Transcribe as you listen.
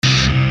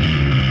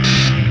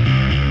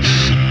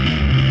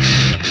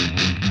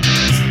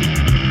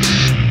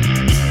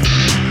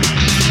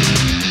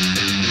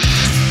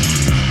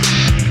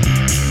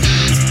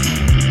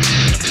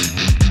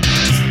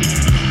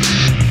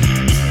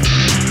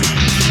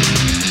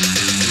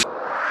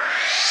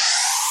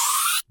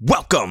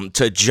Welcome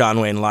to John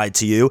Wayne Lied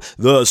to You,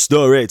 the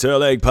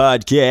storytelling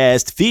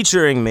podcast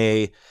featuring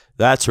me.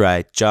 That's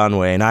right, John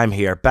Wayne. I'm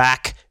here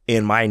back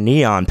in my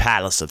neon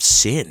palace of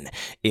sin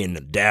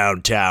in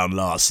downtown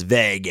Las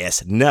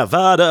Vegas,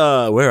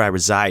 Nevada, where I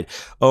reside.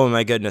 Oh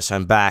my goodness,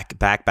 I'm back.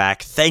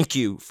 Thank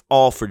you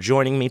all for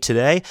joining me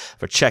today,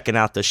 for checking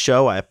out the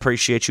show. I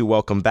appreciate you.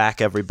 Welcome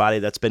back, everybody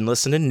that's been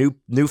listening.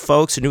 New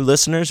folks, new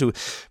listeners who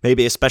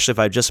maybe, especially if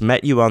I just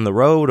met you on the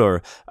road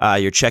or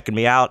you're checking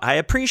me out. I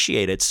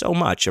appreciate it so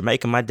much. You're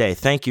making my day.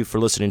 Thank you for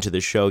listening to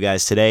the show,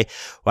 guys, today.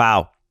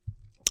 Wow.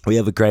 We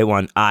have a great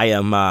one. I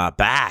am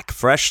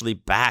freshly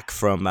back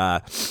from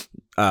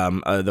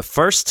the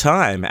first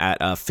time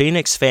at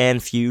Phoenix Fan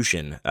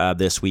Fusion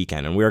this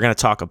weekend. And we're going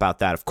to talk about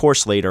that, of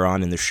course, later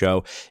on in the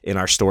show in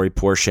our story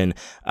portion.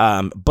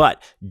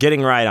 But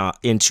getting right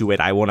into it,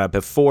 I want to,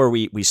 before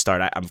we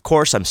start, of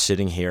course, I'm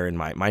sitting here in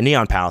my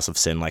Neon Palace of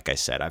Sin, like I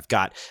said. I've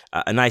got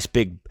a nice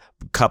big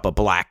cup of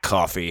black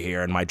coffee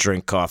here in my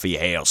Drink Coffee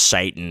Hail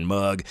Satan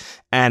mug,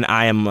 and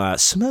I am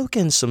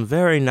smoking some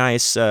very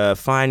nice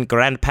fine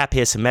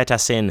Grandpappis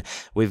Metasin.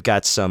 We've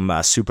got some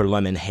Super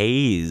Lemon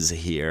Haze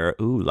here,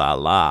 ooh la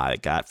la, I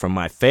got from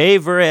my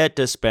favorite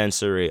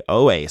dispensary,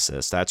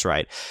 Oasis. That's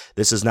right,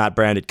 this is not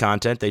branded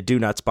content, they do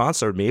not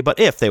sponsor me,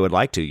 but if they would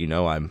like to,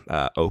 I'm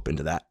open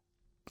to that.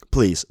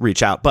 Please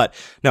reach out. But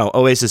no,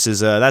 Oasis is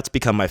that's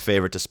become my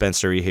favorite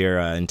dispensary here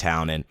in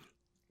town, and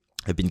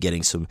I've been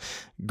getting some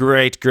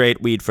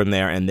great weed from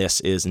there, and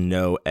this is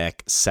no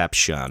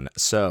exception.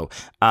 So,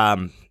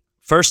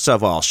 first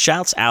of all,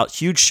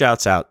 huge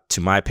shouts out to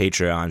my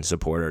Patreon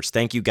supporters.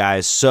 Thank you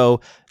guys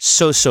so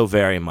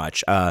very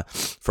much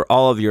for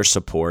all of your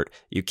support.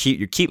 You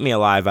keep me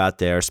alive out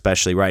there,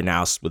 especially right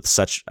now with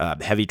such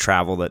heavy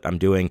travel that I'm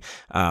doing.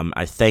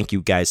 I thank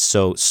you guys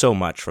so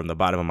much from the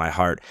bottom of my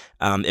heart.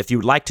 If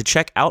you'd like to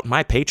check out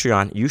my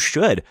Patreon, you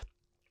should.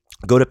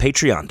 Go to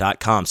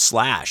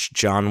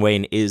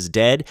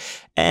patreon.com/JohnWayneIsDead,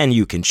 and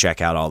you can check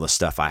out all the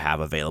stuff I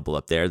have available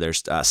up there.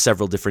 There's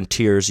several different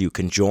tiers you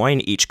can join.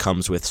 Each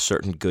comes with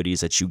certain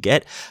goodies that you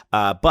get,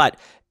 but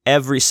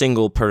every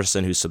single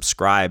person who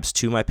subscribes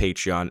to my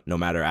Patreon, no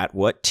matter at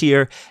what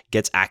tier,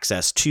 gets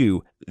access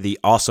to the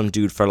Awesome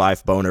Dude for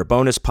Life Boner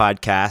bonus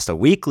podcast, a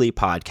weekly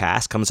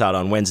podcast, comes out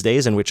on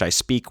Wednesdays, in which I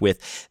speak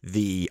with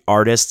the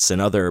artists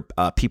and other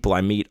people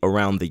I meet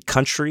around the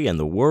country and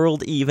the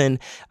world,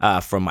 even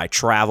from my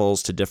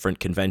travels to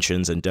different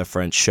conventions and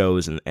different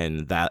shows and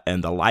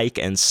the like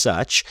and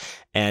such.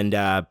 And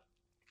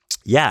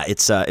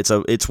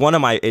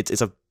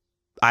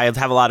I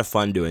have a lot of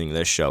fun doing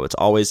this show. It's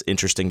always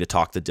interesting to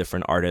talk to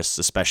different artists,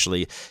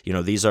 especially,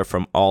 these are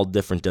from all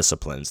different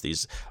disciplines.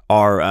 These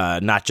are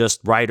not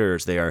just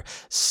writers, they are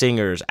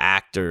singers,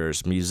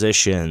 actors,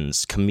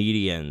 musicians,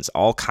 comedians,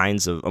 all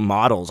kinds of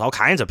models, all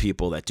kinds of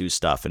people that do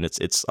stuff. And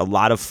it's a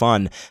lot of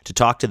fun to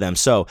talk to them.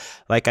 So,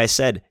 like I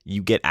said,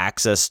 you get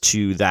access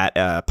to that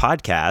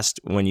podcast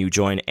when you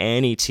join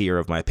any tier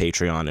of my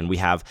Patreon, and we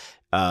have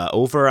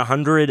over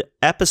 100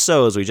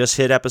 episodes. We just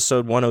hit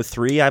episode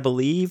 103, I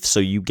believe. So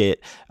you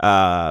get,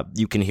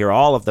 you can hear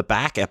all of the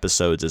back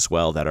episodes as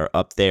well that are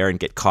up there and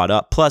get caught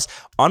up. Plus,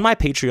 on my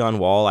Patreon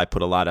wall, I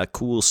put a lot of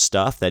cool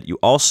stuff that you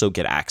also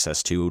get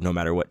access to no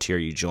matter what tier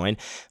you join.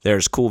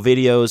 There's cool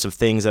videos of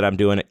things that I'm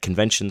doing at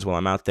conventions while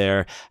I'm out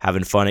there,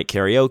 having fun at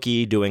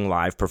karaoke, doing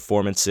live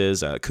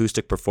performances,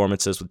 acoustic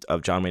performances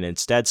of John Wayne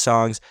Instead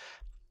songs.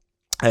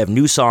 I have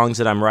new songs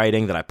that I'm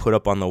writing that I put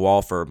up on the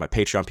wall for my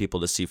Patreon people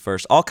to see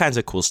first. All kinds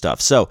of cool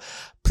stuff. So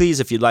please,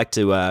 if you'd like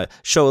to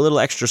show a little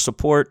extra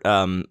support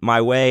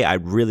my way,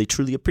 I'd really,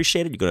 truly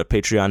appreciate it. You go to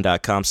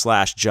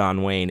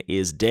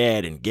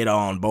patreon.com/JohnWayneIsDead and get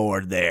on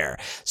board there.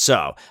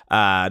 So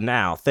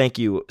now, thank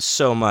you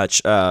so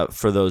much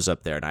for those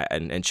up there.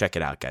 And check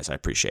it out, guys. I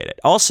appreciate it.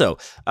 Also,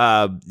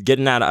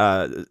 getting at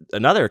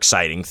another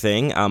exciting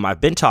thing.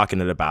 I've been talking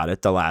about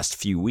it the last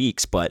few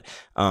weeks, but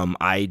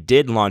I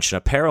did launch an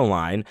apparel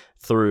line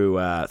through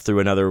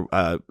another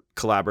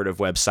collaborative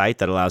website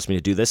that allows me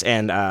to do this,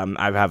 and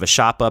I have a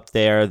shop up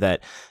there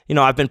that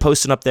I've been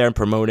posting up there and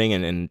promoting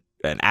and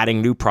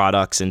adding new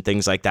products and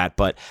things like that.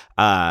 But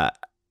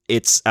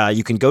it's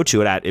you can go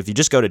to it if you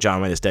just go to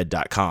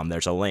johnwayneisdead.com.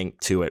 There's a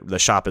link to it. The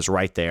shop is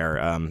right there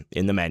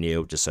in the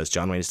menu. It just says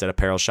John Wayne Is Dead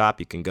Apparel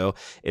Shop. You can go.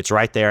 It's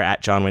right there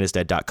at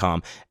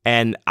johnwayneisdead.com.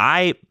 And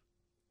I'm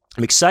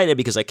excited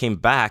because I came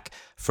back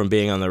from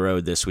being on the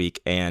road this week,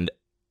 and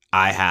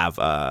I have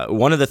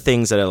one of the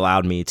things that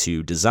allowed me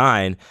to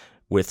design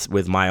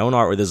with my own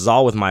art. This is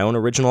all with my own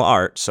original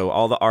art. So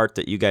all the art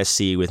that you guys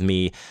see with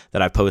me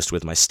that I post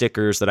with my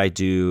stickers that I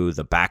do,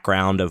 the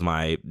background of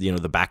my,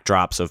 the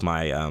backdrops of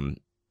my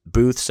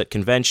booths at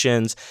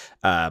conventions,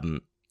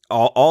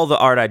 all the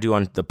art I do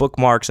on the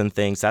bookmarks and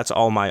things, that's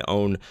all my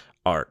own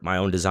art, my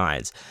own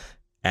designs.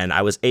 And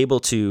I was able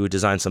to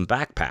design some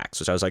backpacks,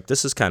 which I was like,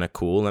 this is kind of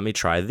cool. Let me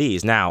try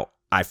these. Now,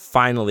 I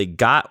finally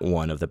got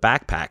one of the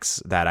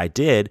backpacks that I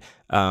did,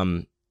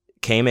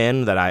 came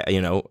in that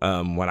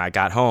when I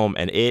got home,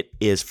 and it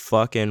is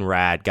fucking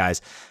rad,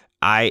 guys.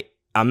 I'm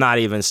not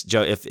even,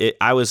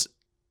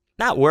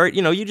 not worried.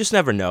 You just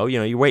never know.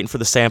 You're waiting for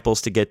the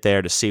samples to get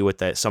there to see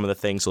what some of the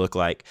things look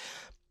like.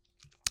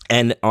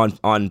 And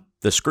on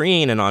the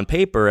screen and on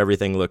paper,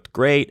 everything looked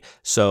great.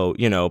 So,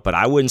 but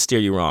I wouldn't steer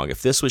you wrong.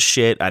 If this was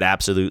shit, I'd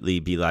absolutely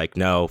be like,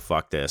 no,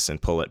 fuck this,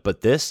 and pull it.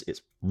 But this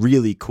is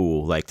really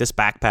cool. Like, this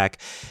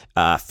backpack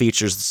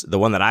features, the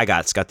one that I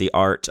got, it's got the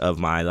art of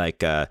my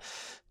like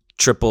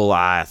triple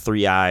eye,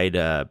 three-eyed,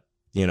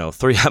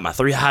 my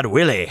three-eyed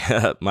Willy,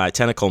 my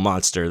tentacle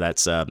monster.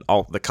 That's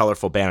all the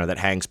colorful banner that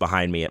hangs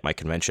behind me at my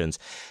conventions.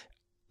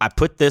 I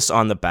put this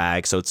on the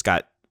bag, so it's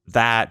got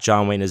that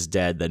John Wayne is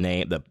Dead,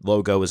 the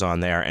logo is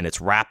on there, and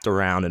it's wrapped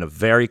around in a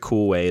very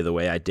cool way. The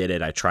way I did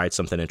it, I tried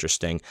something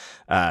interesting,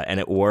 and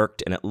it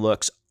worked, and it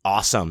looks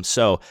awesome.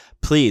 So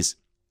please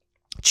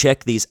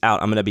check these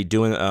out. I'm going to be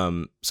doing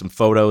some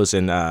photos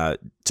and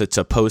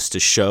to post to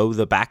show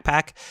the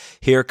backpack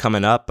here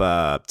coming up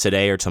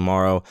today or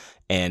tomorrow,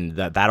 and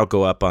that'll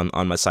go up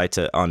on my site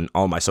on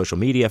all my social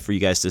media for you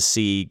guys to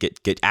see,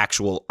 get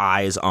actual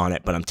eyes on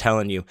it. But I'm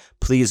telling you,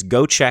 please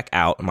go check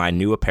out my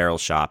new apparel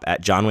shop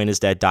at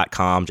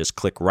johnwayneisdead.com. Just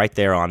click right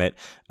there on it.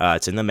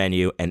 It's in the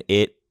menu, and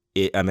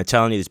I'm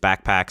telling you, these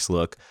backpacks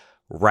look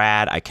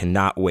rad. I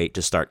cannot wait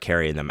to start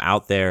carrying them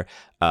out there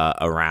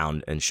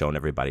around and showing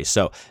everybody.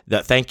 So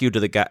thank you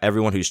to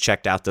everyone who's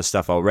checked out this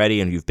stuff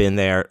already and you've been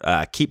there.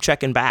 Keep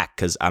checking back,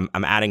 because I'm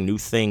adding new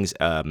things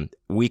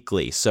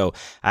weekly. So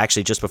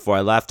actually, just before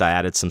I left, I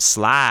added some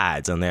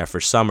slides on there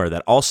for summer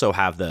that also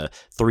have the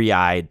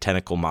three-eyed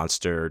tentacle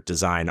monster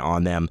design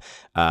on them.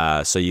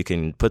 So you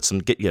can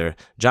get your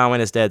John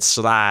Wayne is Dead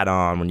slide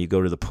on when you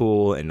go to the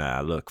pool and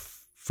look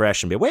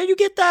fresh and be, where'd you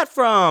get that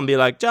from? Be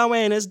like, John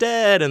Wayne is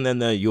dead, and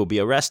then you'll be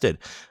arrested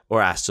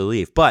or asked to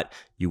leave. But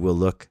you will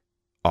look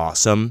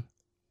awesome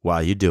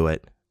while you do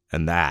it,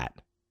 and that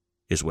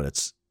is what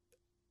it's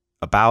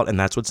about, and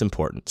that's what's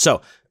important.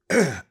 So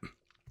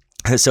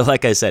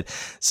like I said,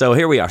 so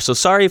here we are. So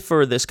sorry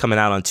for this coming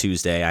out on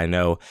Tuesday. I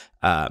know,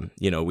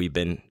 we've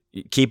been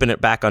keeping it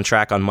back on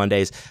track on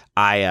Mondays.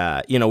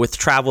 With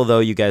travel, though,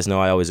 you guys know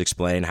I always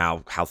explain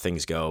how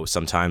things go.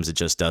 Sometimes it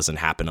just doesn't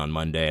happen on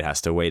Monday. It has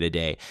to wait a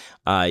day.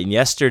 And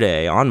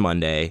yesterday, on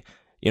Monday,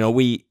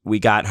 we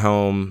got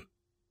home.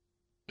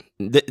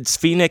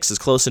 Phoenix is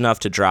close enough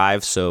to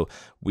drive, so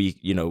it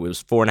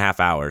was 4.5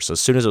 hours. So as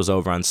soon as it was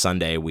over on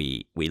Sunday,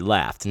 we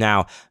left.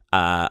 Now,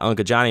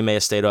 Uncle Johnny may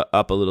have stayed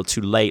up a little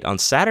too late on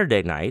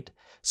Saturday night.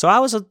 So I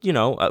was, a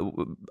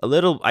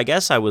little, I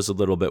guess I was a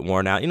little bit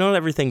worn out.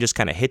 Everything just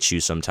kind of hits you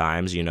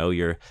sometimes.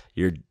 You're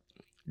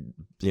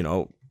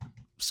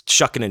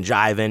shucking and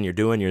jiving, you're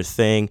doing your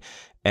thing,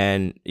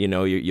 and,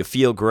 you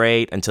feel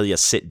great until you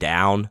sit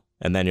down,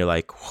 and then you're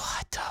like,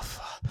 what the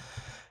fuck?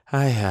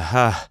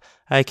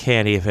 I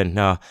can't even,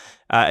 no.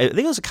 I think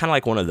it was kind of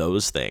like one of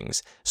those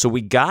things. So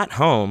we got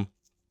home,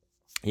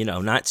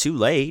 not too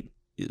late,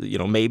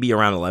 maybe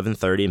around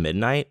 11:30,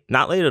 midnight,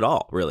 not late at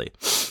all, really.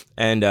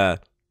 And,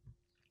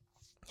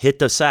 hit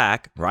the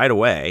sack right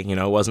away.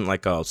 It wasn't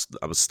like I was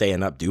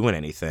staying up doing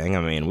anything.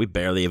 I mean, we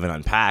barely even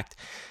unpacked.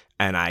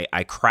 And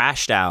I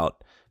crashed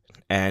out,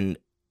 and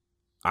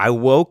I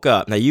woke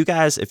up. Now, you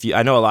guys,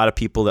 I know a lot of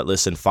people that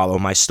listen follow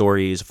my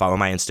stories, follow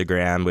my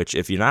Instagram, which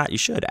if you're not, you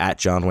should, at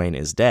John Wayne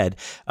is Dead.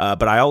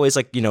 But I always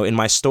in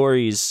my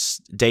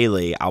stories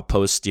daily, I'll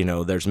post,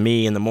 there's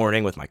me in the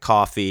morning with my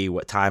coffee,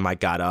 what time I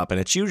got up. And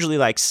it's usually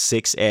like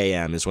 6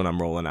 a.m. is when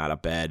I'm rolling out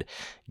of bed,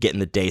 getting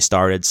the day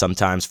started,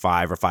 sometimes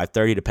 5 or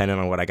 5:30, depending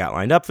on what I got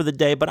lined up for the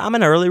day. But I'm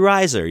an early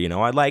riser.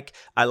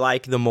 I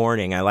like the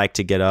morning. I like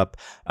to get up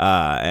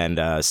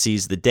and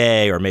seize the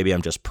day, or maybe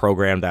I'm just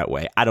programmed that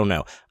way. I don't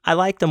know. I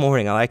like the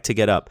morning. I like to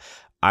get up.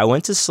 I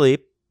went to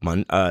sleep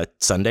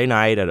Sunday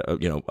night at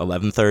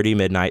 11:30,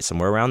 midnight,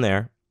 somewhere around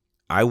there.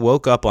 I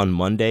woke up on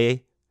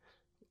Monday.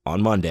 I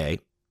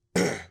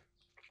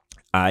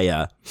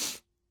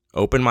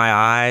opened my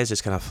eyes,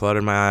 just kind of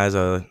fluttered my eyes.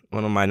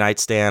 One on my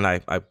nightstand,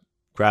 I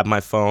grabbed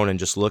my phone and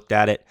just looked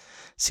at it,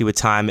 see what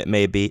time it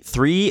may be.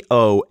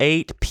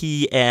 3:08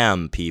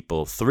 p.m.,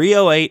 people.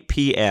 3:08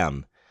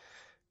 p.m.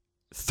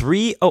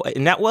 3:08,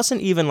 and that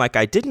wasn't even like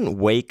I didn't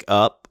wake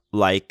up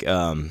like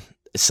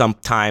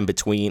sometime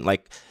between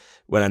like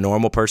when a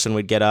normal person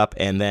would get up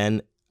and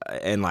then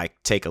and like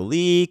take a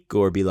leak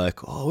or be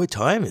like, oh, what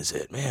time is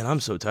it? Man, I'm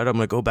so tired. I'm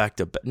going to go back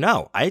to bed.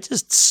 No, I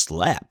just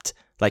slept.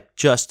 Like,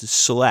 just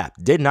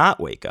slept. Did not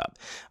wake up.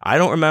 I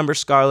don't remember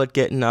Scarlett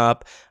getting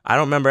up. I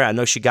don't remember. I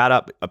know she got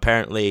up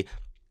apparently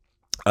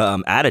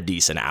at a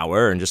decent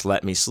hour and just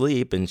let me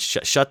sleep and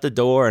shut the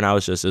door. And I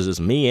was just, it was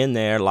just me in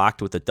there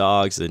locked with the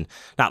dogs, and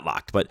not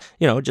locked, but,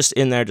 just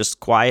in there, just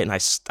quiet.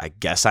 And I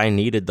guess I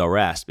needed the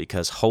rest,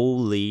 because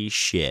holy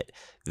shit,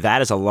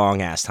 that is a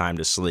long ass time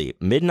to sleep.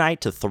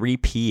 Midnight to 3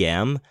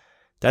 p.m.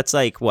 That's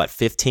like, what,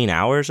 15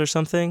 hours or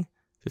something?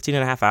 15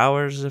 and a half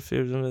hours, if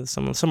you're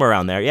somewhere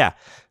around there. Yeah.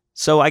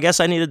 So I guess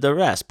I needed the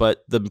rest,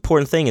 but the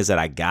important thing is that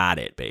I got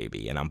it,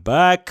 baby, and I'm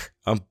back,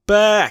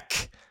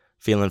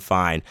 feeling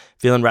fine,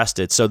 feeling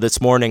rested. So this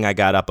morning I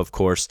got up, of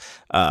course,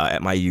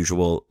 at my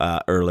usual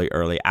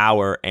early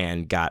hour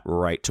and got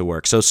right to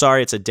work. So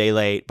sorry it's a day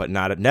late, but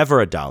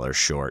never a dollar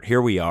short.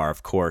 Here we are,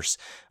 of course,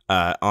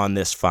 on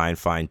this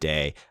fine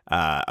day.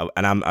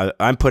 And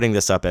I'm putting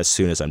this up as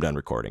soon as I'm done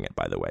recording it,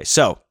 by the way.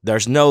 So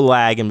there's no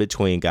lag in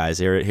between, guys.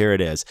 Here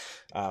it is.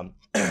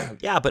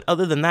 Yeah, but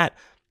other than that,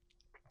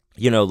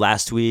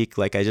 last week,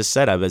 like I just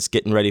said, I was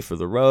getting ready for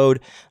the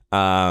road. We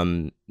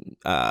had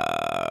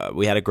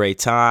a great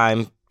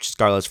time.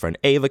 Scarlett's friend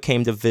Ava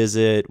came to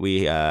visit.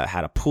 We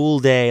had a pool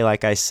day,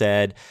 like I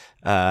said.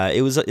 We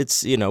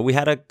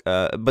had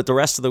but the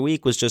rest of the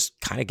week was just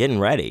kind of getting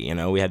ready.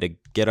 We had to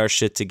get our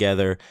shit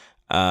together.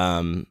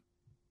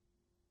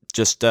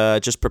 Just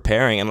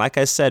preparing. And like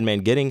I said,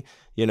 man,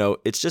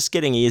 it's just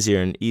getting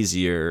easier and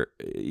easier.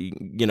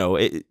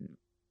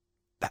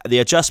 The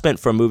adjustment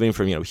from moving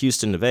from,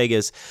 Houston to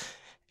Vegas,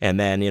 and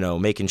then,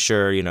 making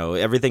sure,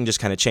 everything just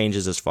kind of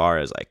changes as far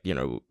as like,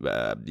 your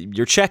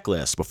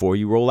checklist before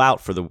you roll out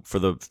for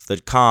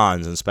the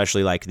cons. And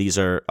especially like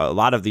a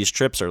lot of these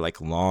trips are like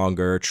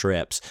longer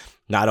trips,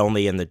 not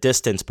only in the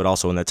distance, but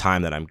also in the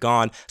time that I'm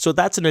gone. So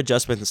that's an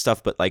adjustment and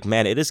stuff. But like,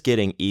 man, it is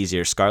getting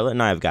easier. Scarlett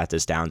and I have got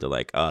this down to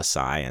like a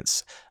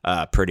science,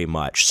 pretty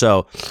much.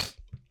 So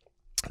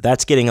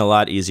that's getting a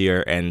lot easier.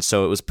 And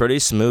so it was pretty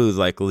smooth,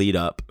 like lead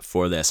up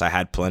for this. I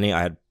had plenty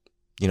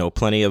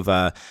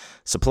of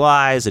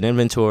supplies and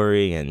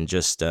inventory, and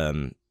just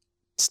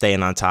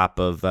staying on top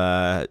of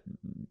that.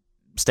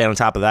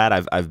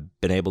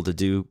 I've been able to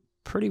do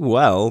pretty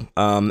well.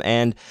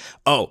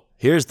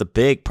 Here's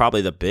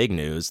probably the big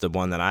news, the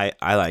one that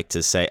I like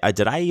to say. I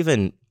don't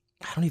even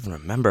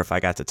remember if I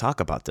got to talk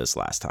about this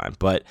last time,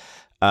 but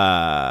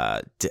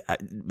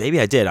maybe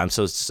I did. I'm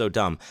so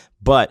dumb.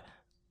 But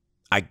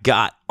I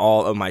got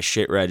all of my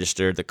shit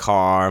registered, the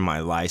car, my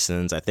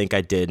license. I think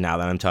I did, now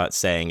that I'm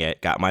saying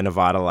it. Got my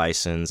Nevada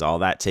license, all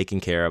that taken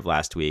care of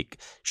last week.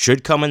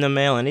 Should come in the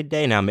mail any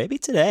day now, maybe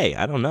today.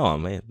 I don't know.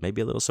 I may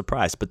be a little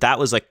surprised. But that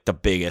was like the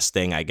biggest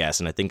thing, I guess.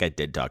 And I think I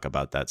did talk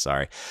about that,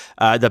 sorry.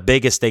 The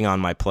biggest thing on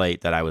my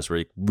plate that I was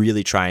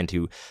really trying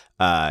to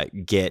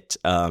get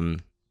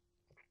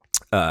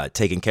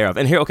taken care of.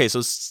 And here's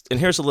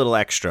a little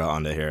extra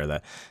onto here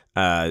that,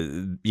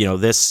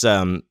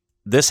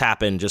 this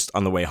happened just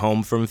on the way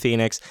home from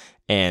Phoenix,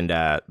 and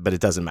but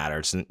it doesn't matter.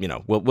 It's,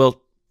 we'll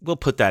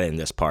put that in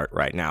this part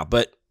right now.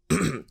 But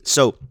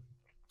so,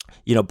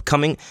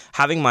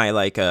 having my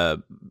like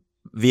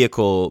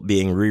vehicle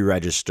being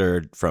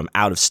re-registered from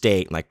out of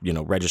state, like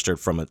registered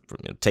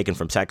taken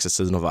from Texas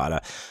to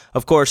Nevada,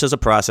 of course, there's a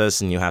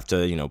process, and you have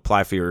to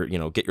apply for your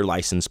get your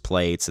license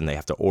plates, and they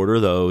have to order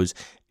those,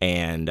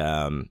 and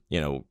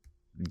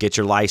get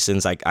your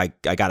license. I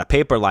got a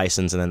paper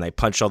license, and then they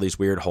punched all these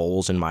weird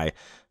holes in my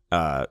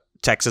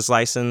Texas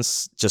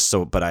license,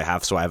 but I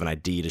have an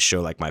ID to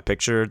show like my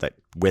picture that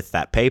with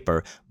that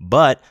paper,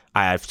 but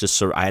I had to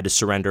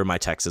surrender my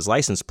Texas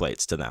license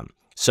plates to them.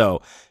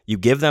 So you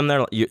give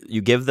them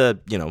you give the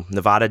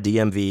Nevada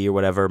DMV or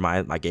whatever,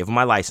 I gave them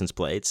my license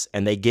plates,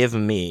 and they give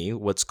me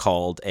what's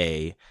called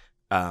a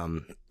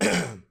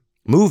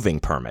moving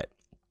permit,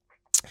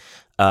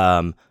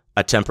 a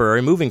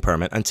temporary moving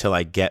permit until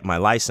I get my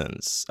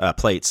license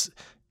plates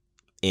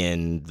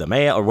in the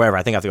mail or wherever.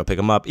 I think I have to go pick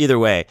them up. Either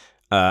way.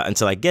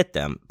 Until I get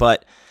them,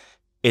 but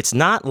it's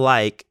not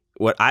like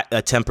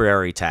a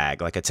temporary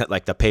tag, like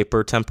like the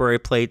paper temporary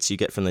plates you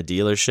get from the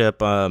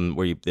dealership,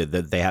 where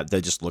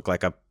they just look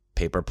like a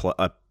paper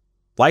a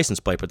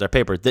license plate, but they're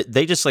paper.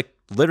 They just like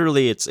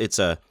literally, it's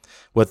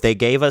what they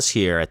gave us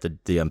here at the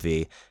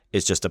DMV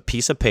is just a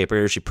piece of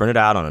paper. She printed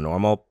out on a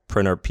normal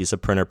piece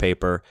of printer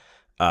paper.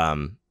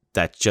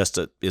 That just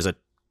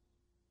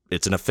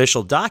it's an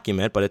official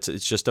document, but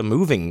it's just a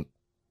moving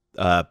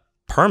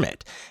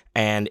permit,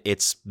 and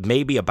it's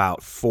maybe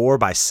about 4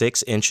 by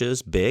 6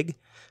 inches big,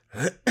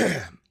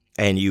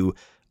 and you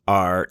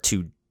are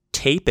to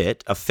tape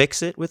it,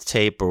 affix it with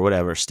tape or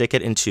whatever, stick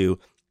it into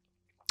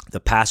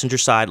the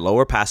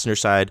lower passenger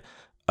side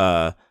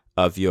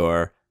of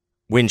your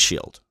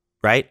windshield,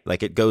 right?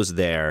 Like it goes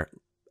there,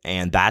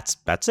 and that's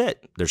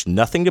it. There's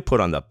nothing to put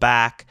on the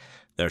back.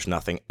 There's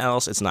nothing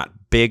else. It's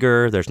not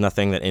bigger. There's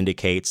nothing that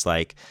indicates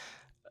like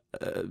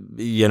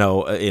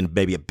in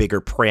maybe a bigger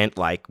print,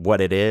 like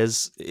what it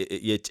is.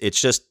 It's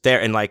just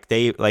there. And like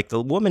the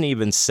woman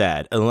even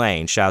said,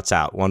 Elaine, shouts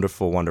out,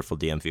 wonderful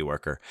DMV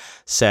worker,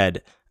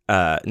 said,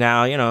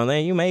 now,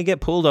 you may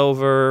get pulled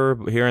over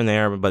here and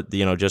there, but,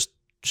 just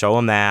show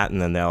them that,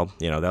 and then they'll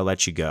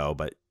let you go.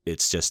 But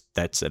it's just,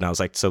 that's it. And I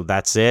was like, so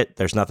that's it?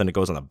 There's nothing that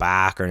goes on the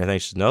back or anything?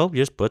 She said, no,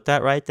 just put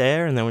that right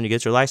there. And then when you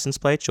get your license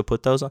plates, you'll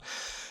put those on.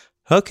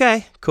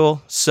 Okay,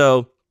 cool.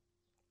 So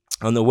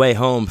on the way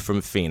home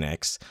from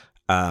Phoenix,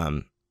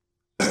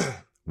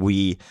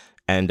 we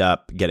end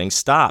up getting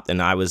stopped, and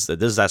this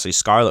is actually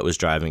Scarlett was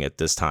driving at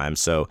this time.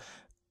 So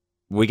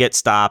we get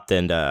stopped,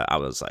 and I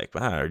was like,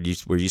 wow,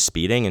 were you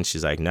speeding? And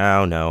she's like,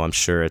 no, I'm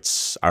sure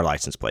it's our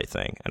license plate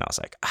thing. And I was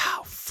like,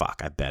 oh,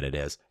 fuck, I bet it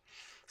is.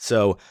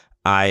 So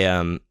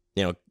I,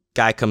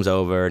 guy comes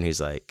over, and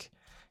he's like,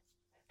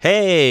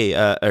 hey,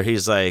 or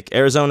he's like,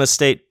 Arizona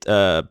State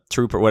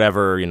trooper,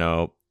 whatever,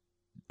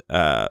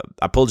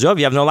 I pulled you over.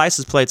 You have no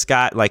license plate,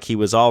 Scott. Like he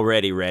was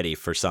already ready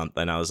for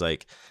something. I was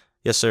like,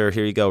 yes, sir,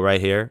 here you go,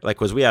 right here. Like,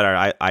 because we had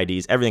our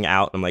IDs, everything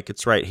out. I'm like,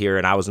 it's right here.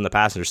 And I was in the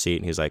passenger seat.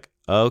 And he was like,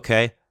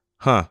 okay,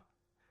 huh.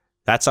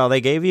 That's all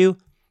they gave you?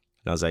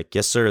 And I was like,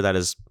 yes, sir, that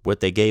is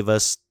what they gave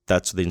us.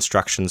 That's the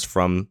instructions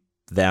from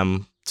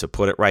them to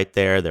put it right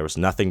there. There was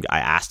nothing. I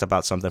asked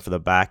about something for the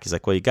back. He's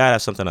like, well, you got to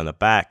have something on the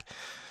back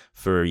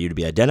for you to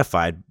be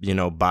identified,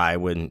 by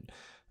when,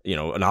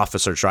 an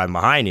officer driving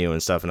behind you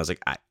and stuff. And I was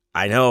like,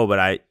 I know,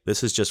 but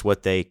this is just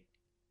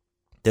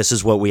this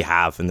is what we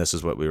have, and this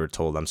is what we were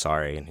told. I'm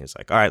sorry. And he's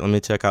like, all right, let me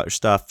check out your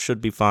stuff.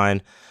 Should be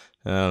fine.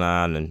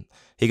 And then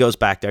he goes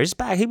back there. He's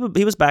back. He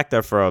was back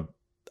there for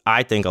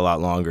I think a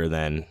lot longer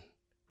than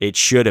it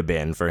should have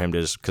been for him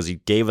to just, because he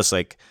gave us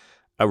like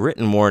a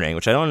written warning,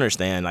 which I don't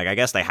understand. Like, I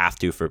guess they have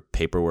to for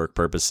paperwork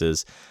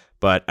purposes.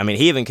 But I mean,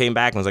 he even came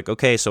back and was like,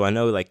 okay, so I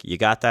know like you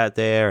got that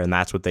there and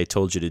that's what they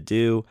told you to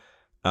do.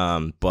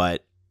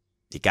 But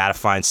you got to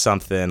find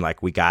something,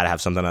 like we got to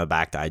have something on the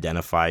back to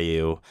identify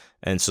you.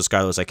 And so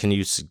Skylar was like,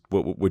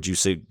 what would you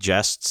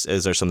suggest?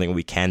 Is there something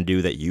we can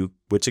do that you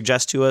would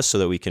suggest to us so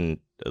that we can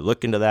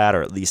look into that,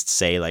 or at least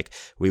say like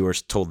we were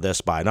told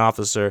this by an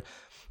officer?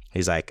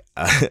 He's like,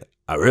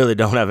 I really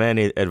don't have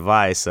any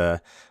advice.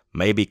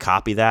 Maybe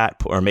copy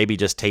that, or maybe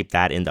just tape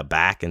that in the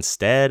back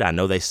instead. I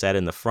know they said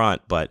in the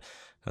front, but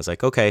I was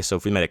like, okay, so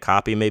if we made a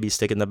copy, maybe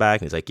stick it in the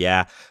back. And he's like,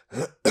 yeah.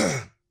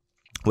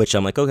 Which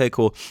I'm like, okay,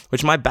 cool.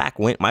 Which my back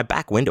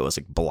window is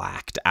like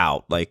blacked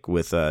out, like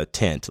with a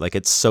tint. Like,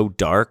 it's so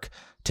dark.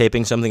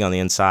 Taping something on the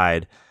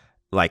inside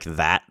like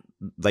that,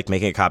 like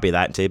making a copy of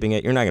that and taping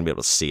it, you're not gonna be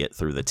able to see it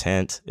through the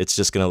tint. It's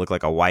just gonna look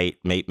like a white,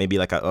 maybe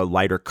like a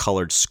lighter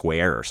colored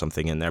square or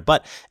something in there.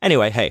 But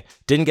anyway, hey,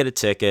 didn't get a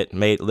ticket,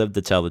 lived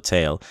to tell the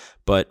tale.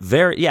 But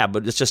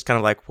but it's just kind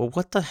of like, well,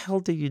 what the hell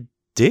do you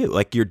do?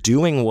 Like, you're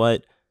doing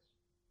what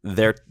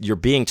you're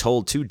being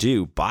told to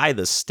do by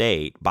the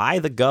state, by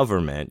the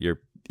government. You're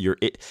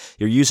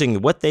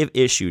using what they've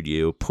issued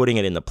you, putting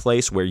it in the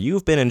place where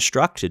you've been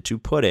instructed to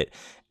put it,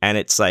 and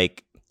it's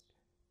like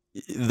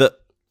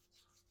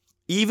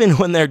even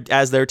when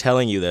they're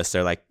telling you this,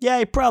 they're like, yeah,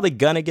 you're probably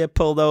gonna get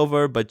pulled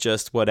over, but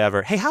just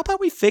whatever. Hey, how about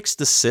we fix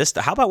the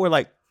system? How about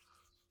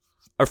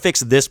or fix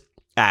this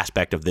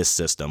aspect of this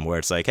system where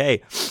it's like,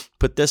 hey,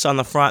 put this on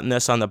the front and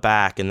this on the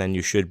back, and then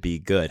you should be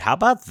good. How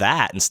about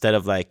that, instead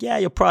of like, yeah,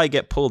 you'll probably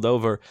get pulled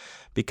over?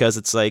 Because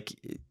it's like,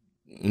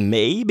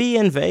 maybe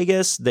in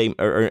Vegas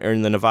or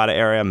in the Nevada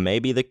area,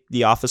 maybe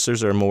the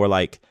officers are more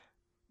like,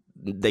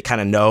 they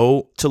kind of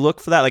know to look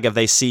for that. Like, if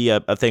they see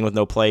a thing with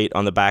no plate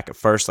on the back at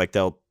first, like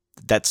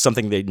that's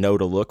something they know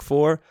to look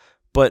for.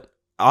 But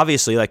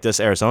obviously, like this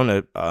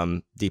Arizona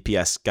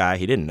DPS guy,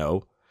 he didn't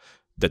know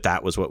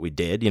that was what we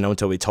did,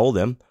 until we told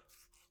him.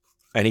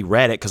 And he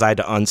read it because I had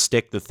to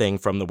unstick the thing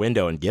from the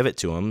window and give it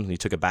to him. He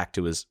took it back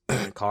to his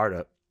car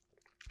to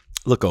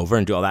look over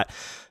and do all that.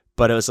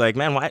 But it was like,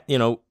 man, why, I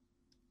don't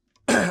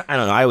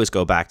know. I always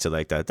go back to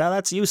like that.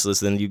 That's useless.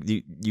 Then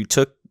you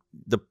took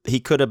he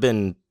could have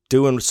been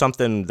doing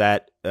something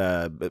that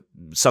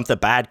something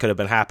bad could have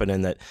been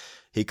happening, that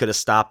he could have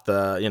stopped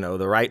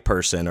the right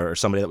person, or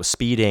somebody that was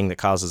speeding that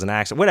causes an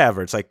accident,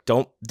 whatever. It's like,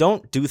 don't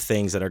do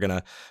things that are going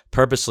to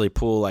purposely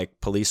pull like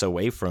police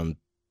away from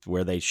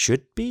where they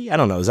should be. I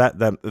don't know. Is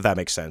that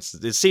makes sense?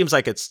 It seems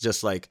like it's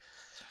just like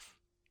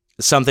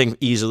something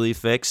easily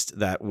fixed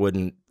that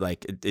wouldn't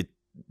like it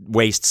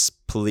wastes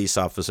police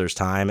officers'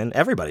 time and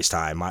everybody's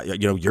time.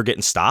 You're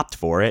getting stopped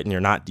for it and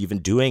you're not even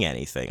doing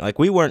anything. Like,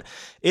 we were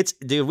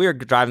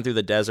driving through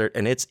the desert,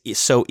 and it's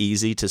so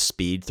easy to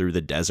speed through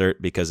the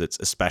desert because it's,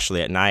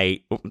 especially at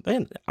night,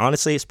 and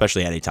honestly,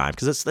 especially anytime,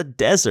 because it's the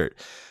desert.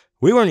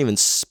 We weren't even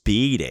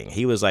speeding.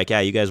 He was like,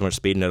 yeah, you guys weren't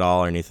speeding at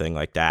all or anything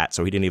like that.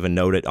 So he didn't even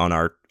note it on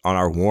our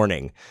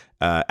warning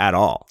at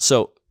all.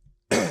 So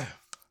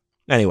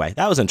anyway,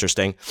 that was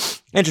interesting.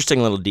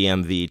 Interesting little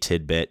DMV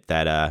tidbit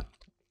that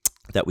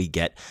we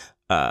get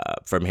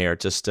from here.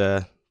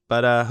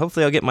 But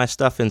hopefully I'll get my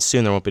stuff in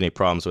soon. There won't be any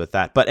problems with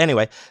that. But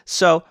anyway,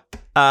 so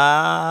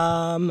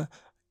guys,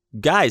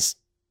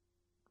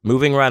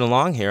 moving right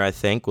along here, I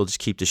think we'll just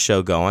keep the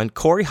show going.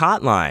 Corey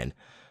Hotline.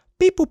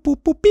 Beep, boop,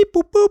 boop, boop, beep,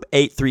 boop, boop.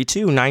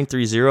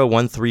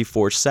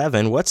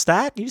 832-930-1347. What's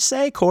that? You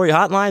say Corey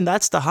Hotline?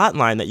 That's the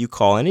hotline that you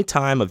call any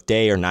time of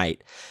day or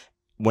night.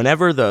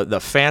 Whenever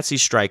the fancy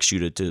strikes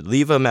you to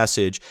leave a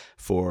message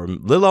for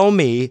little old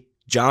me,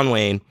 John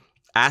Wayne,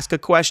 ask a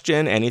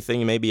question,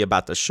 anything maybe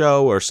about the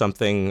show or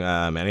something,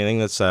 anything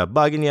that's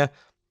bugging you,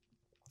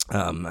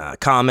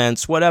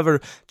 comments, whatever,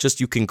 just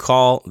you can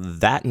call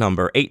that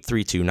number,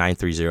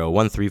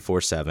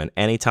 832-930-1347,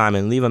 anytime,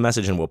 and leave a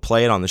message, and we'll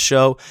play it on the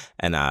show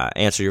and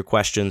answer your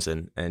questions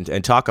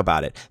and talk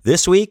about it.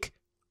 This week,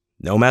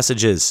 no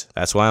messages.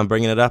 That's why I'm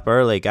bringing it up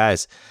early,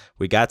 guys.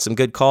 We got some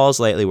good calls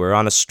lately. We're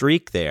on a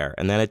streak there,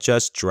 and then it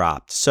just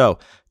dropped. So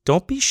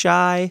don't be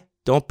shy.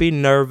 Don't be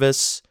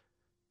nervous.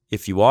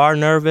 If you are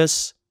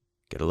nervous,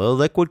 get a little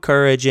liquid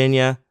courage in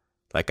you.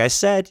 Like I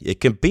said, it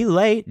could be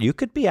late. You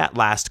could be at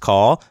last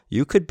call.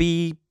 It could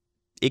be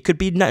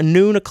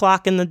noon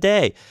o'clock in the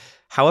day.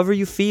 however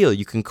you feel,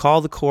 you can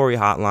call the Corey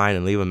hotline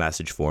and leave a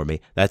message for me.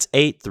 That's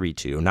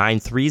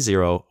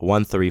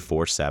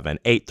 832-930-1347,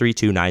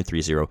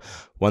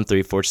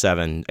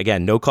 832-930-1347.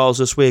 Again, no calls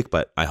this week,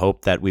 but I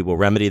hope that we will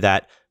remedy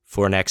that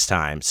for next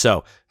time.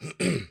 So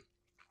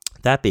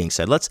that being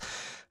said,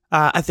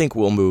 I think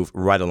we'll move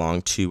right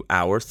along to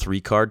our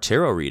 3-card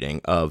tarot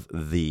reading of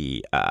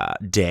the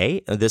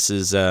day. This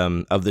is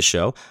of the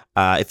show.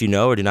 If you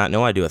know or do not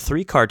know, I do a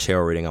 3-card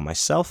tarot reading on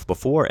myself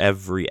before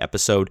every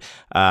episode,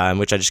 in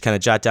which I just kind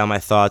of jot down my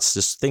thoughts,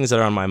 just things that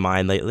are on my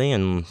mind lately,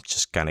 and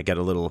just kind of get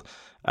a little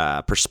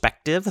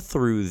perspective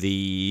through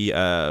the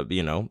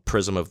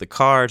prism of the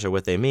cards or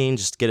what they mean.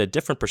 Just get a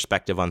different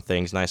perspective on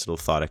things. Nice little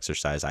thought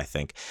exercise, I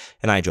think,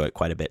 and I enjoy it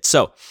quite a bit.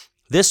 So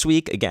this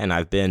week, again,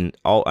 I've been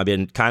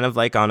kind of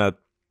like on a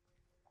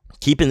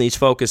keeping these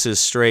focuses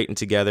straight and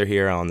together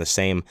here on the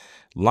same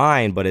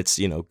line, but it's,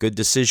 good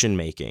decision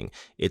making.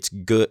 It's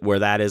good where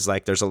that is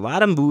like, there's a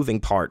lot of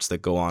moving parts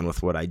that go on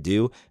with what I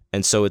do.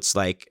 And so it's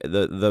like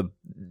the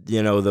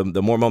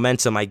more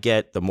momentum I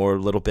get, the more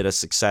little bit of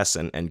success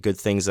and good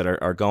things that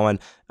are going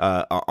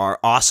are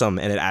awesome.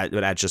 And it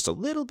adds just a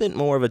little bit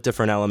more of a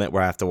different element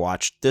where I have to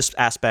watch this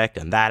aspect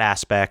and that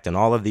aspect and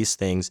all of these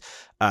things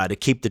to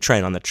keep the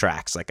train on the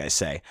tracks, like I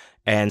say.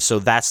 And so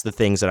that's the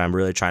things that I'm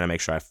really trying to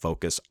make sure I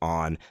focus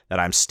on, that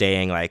I'm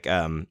staying like,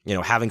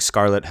 having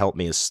Scarlett help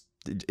me is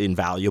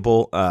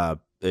invaluable.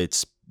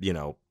 It's,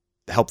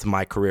 helped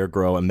my career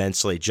grow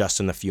immensely just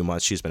in the few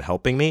months she's been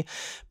helping me.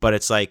 But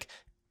it's like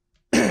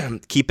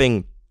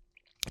keeping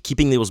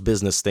those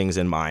business things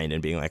in mind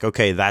and being like,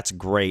 okay, that's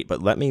great,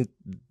 but let me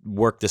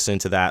work this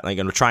into that. Like,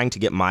 I'm trying to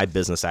get my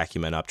business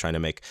acumen up, trying to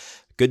make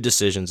good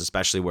decisions,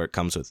 especially where it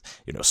comes with,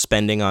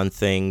 spending on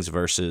things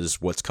versus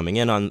what's coming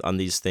in on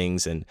these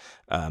things, and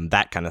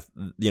that kind of,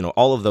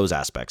 all of those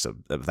aspects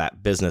of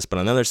that business. But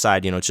on the other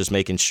side, it's just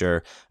making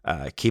sure,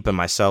 keeping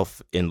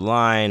myself in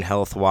line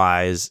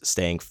health-wise,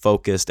 staying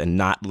focused, and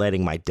not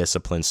letting my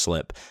discipline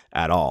slip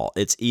at all.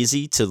 It's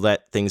easy to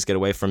let things get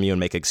away from you and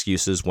make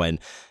excuses when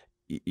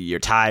you're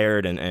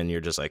tired and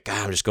you're just like,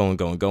 I'm just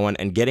going,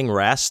 and getting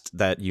rest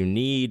that you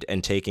need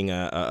and taking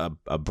a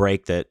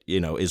break that,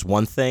 is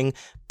one thing,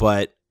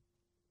 but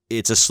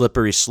it's a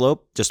slippery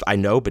slope. Just, I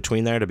know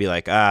between there to be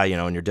like,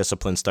 and your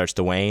discipline starts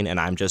to wane, and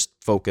I'm just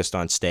focused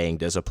on staying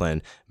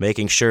disciplined,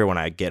 making sure when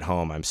I get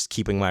home, I'm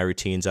keeping my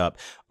routines up.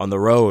 On the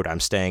road, I'm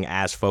staying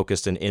as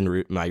focused and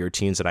in my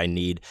routines that I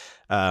need,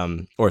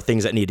 or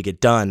things that need to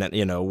get done,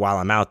 while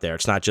I'm out there.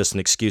 It's not just an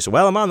excuse,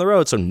 well, I'm on the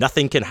road, so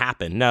nothing can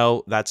happen.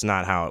 No, that's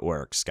not how it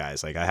works,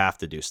 guys. Like, I have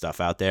to do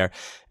stuff out there,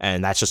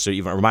 and that's just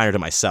even a reminder to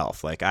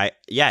myself. Like,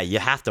 you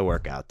have to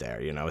work out there,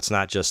 it's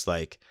not just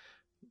like,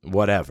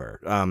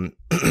 whatever.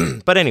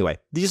 But anyway,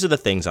 these are the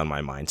things on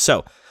my mind.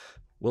 So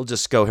we'll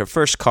just go here.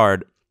 First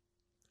card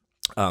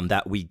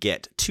that we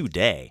get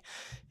today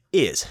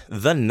is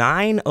the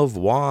 9 of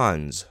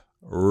Wands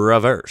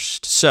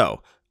reversed.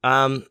 So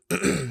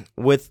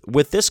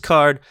with this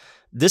card,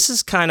 this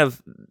is kind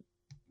of,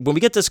 when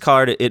we get this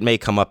card, it may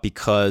come up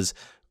because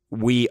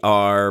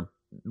we're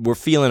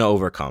feeling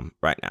overcome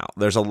right now.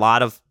 There's a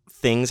lot of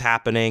things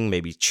happening,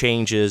 maybe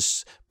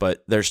changes,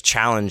 but there's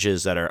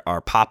challenges that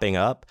are popping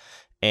up.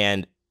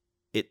 And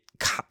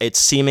it's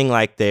seeming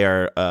like they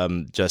are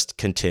just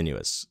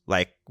continuous.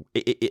 Like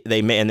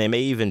they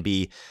may even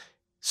be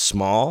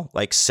small,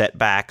 like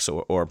setbacks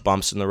or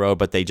bumps in the road,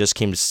 but they just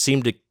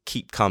seem to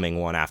keep coming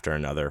one after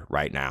another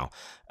right now.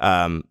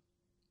 And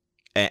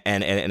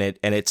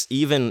it's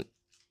even,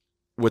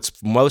 what's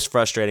most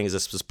frustrating is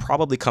this is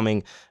probably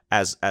coming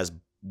as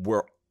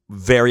we're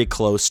very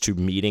close to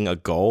meeting a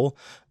goal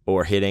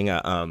or hitting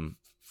a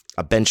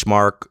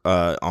benchmark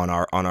on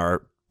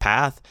our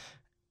path.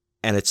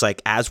 And it's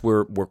like, as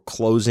we're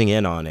closing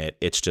in on it,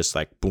 it's just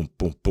like boom,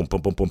 boom, boom,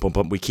 boom, boom, boom, boom,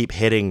 boom. We keep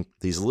hitting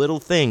these little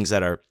things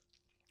that are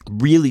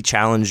really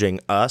challenging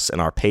us and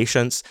our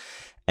patience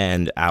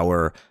and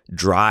our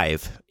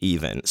drive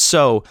even.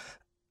 So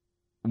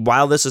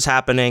while this is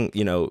happening,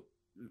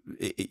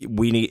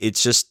 we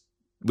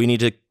need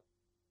to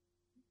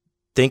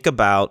think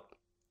about,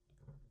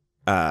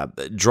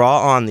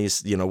 draw on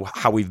these,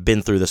 how we've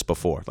been through this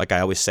before. Like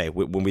I always say,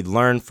 when we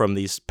learn from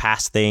these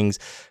past things,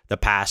 the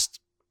past,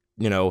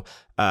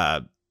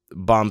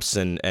 bumps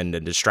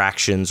and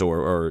distractions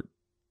or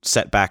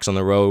setbacks on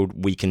the road,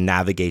 we can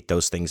navigate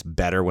those things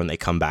better when they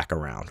come back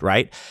around,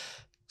 right?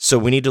 So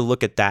we need to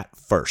look at that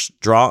first,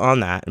 draw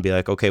on that, and be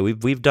like, okay,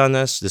 we've done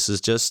this. This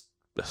is just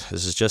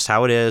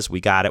how it is.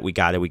 We got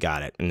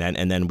it.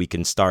 And then we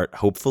can start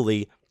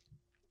hopefully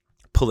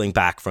pulling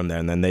back from there,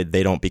 and then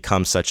they don't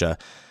become such a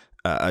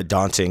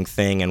daunting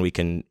thing, and we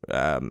can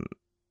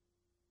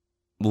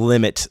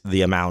limit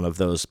the amount of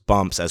those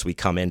bumps as we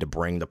come in to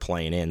bring the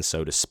plane in,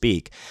 so to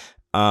speak.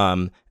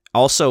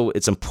 Also,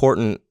 it's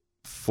important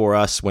for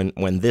us when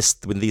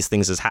these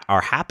things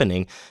are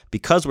happening,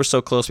 because we're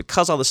so close,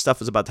 because all this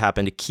stuff is about to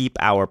happen, to keep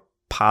our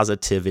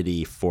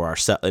positivity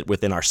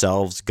within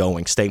ourselves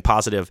going, staying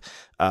positive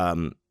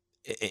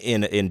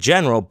in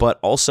general,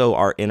 but also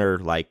our inner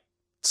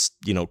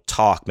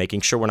talk,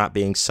 making sure we're not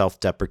being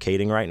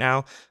self-deprecating right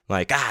now.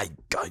 Like, God,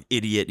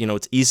 idiot.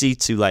 It's easy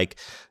to like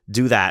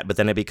do that, but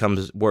then it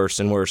becomes worse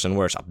and worse and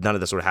worse. None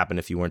of this would happen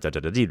if you weren't who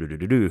do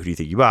you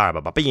think you are?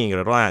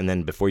 And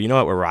then before you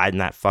know it, we're riding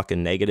that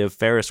fucking negative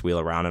Ferris wheel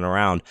around and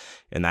around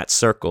in that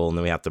circle, and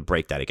then we have to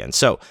break that again.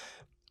 So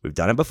we've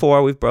done it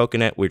before. We've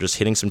broken it. We're just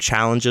hitting some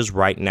challenges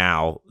right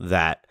now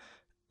that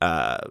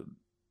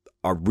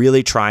are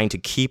really trying to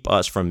keep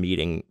us from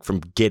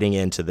getting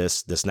into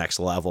this next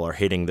level or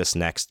hitting this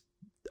next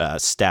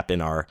step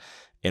in our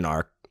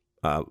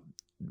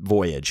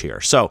voyage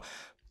here. So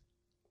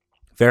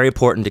very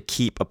important to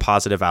keep a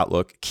positive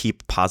outlook,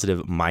 keep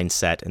positive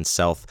mindset and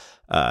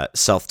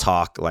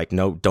self-talk. Like,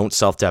 no, don't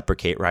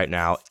self-deprecate right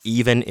now.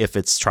 Even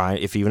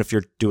if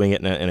you're doing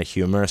it in a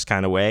humorous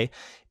kind of way,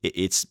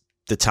 it's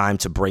the time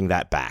to bring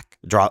that back,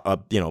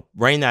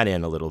 rein that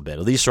in a little bit,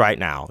 at least right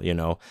now.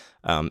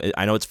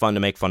 I know it's fun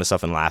to make fun of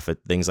stuff and laugh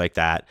at things like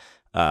that,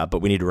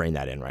 but we need to rein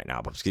that in right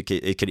now. Because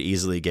it could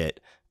easily get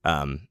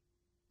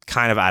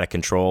kind of out of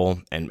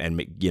control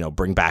and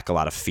bring back a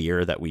lot of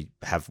fear that we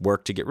have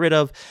work to get rid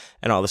of,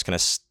 and all this kind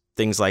of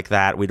things like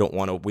that. We don't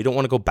want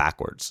to go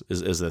backwards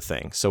is the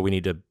thing. So we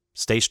need to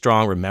stay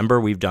strong.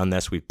 Remember, we've done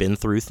this. We've been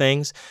through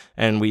things,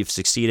 and we've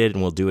succeeded,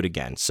 and we'll do it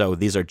again. So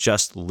these are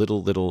just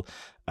little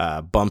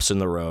bumps in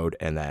the road,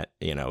 and that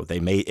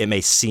it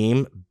may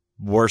seem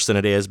worse than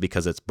it is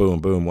because it's boom,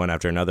 boom, one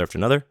after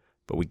another,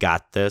 but we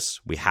got this.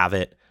 We have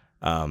it.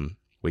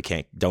 We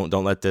can't.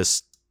 Don't let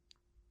this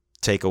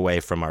take away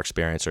from our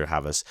experience or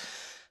have us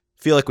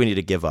feel like we need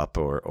to give up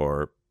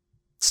or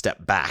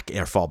step back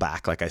or fall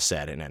back, like I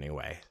said, in any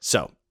way.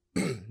 So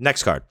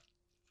next card,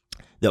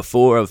 the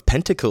Four of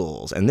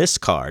Pentacles, and this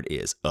card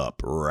is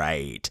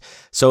upright.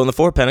 So in the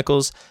Four of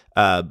Pentacles,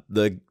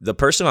 the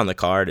person on the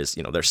card is,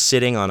 they're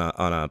sitting on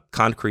a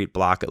concrete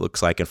block, it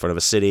looks like, in front of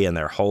a city, and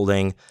they're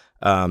holding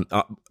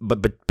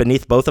but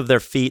beneath both of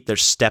their feet, they're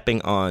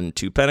stepping on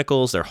two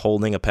pentacles. They're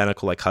holding a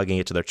pentacle, like hugging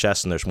it to their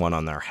chest, and there's one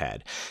on their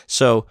head.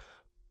 So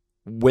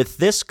with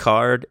this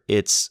card,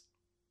 it's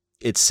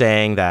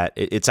saying that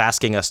it's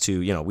asking us to,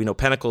 we know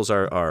pentacles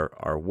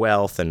are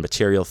wealth and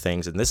material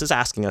things, and this is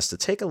asking us to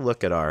take a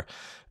look at our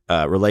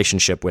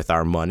relationship with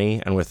our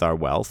money and with our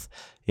wealth.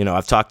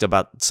 I've talked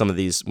about some of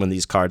these when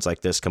these cards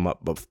like this come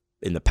up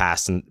in the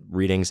past in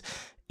readings.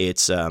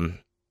 It's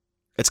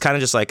kind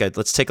of just like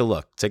let's take a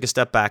look, take a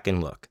step back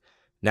and look.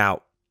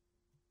 Now,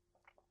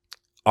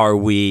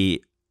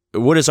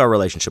 what is our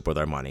relationship with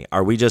our money?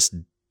 Are we just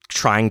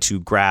trying to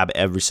grab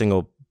every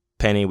single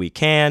penny we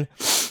can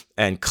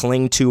and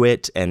cling to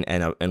it, and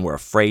we're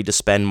afraid to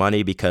spend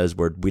money because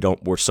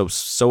we're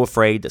so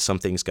afraid that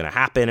something's going to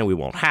happen and we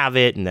won't have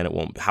it, and then it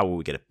won't, how will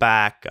we get it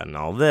back and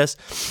all this?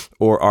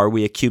 Or are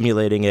we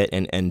accumulating it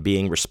and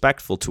being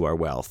respectful to our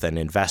wealth and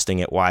investing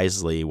it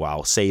wisely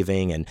while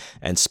saving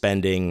and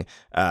spending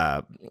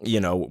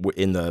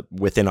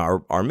within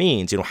our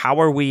means?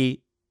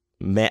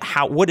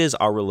 What is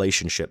our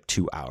relationship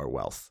to our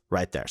wealth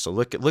right there? So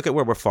look at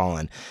where we're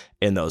falling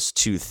in those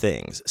two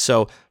things.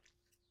 So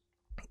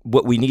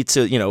what we need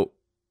to,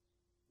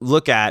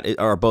 look at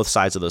are both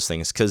sides of those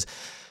things. Because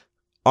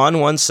on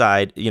one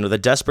side, the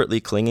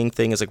desperately clinging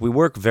thing is like we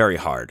work very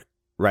hard,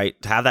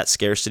 right? To have that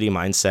scarcity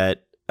mindset,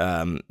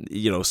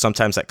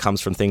 sometimes that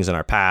comes from things in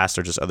our past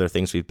or just other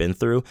things we've been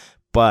through.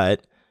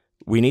 But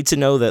we need to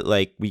know that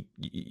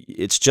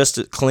it's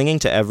just clinging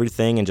to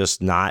everything and just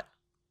not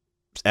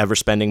ever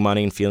spending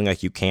money and feeling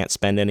like you can't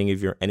spend any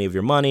of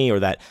your money,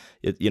 or that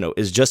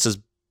is just as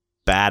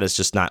bad as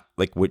just not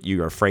like what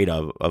you're afraid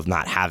of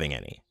not having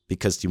any,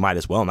 because you might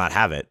as well not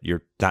have it.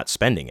 You're not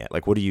spending it.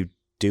 Like, what are you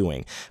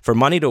doing? For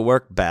money to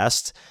work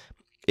best,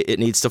 it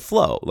needs to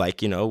flow.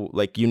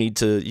 You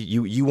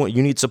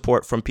need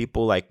support from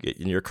people, like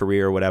in your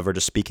career or whatever,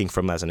 just speaking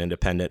from as an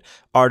independent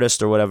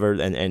artist or whatever.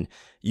 And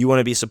you want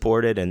to be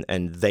supported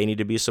and they need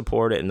to be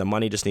supported, and the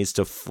money just needs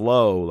to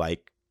flow.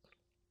 Like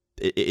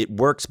it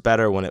works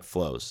better when it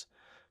flows.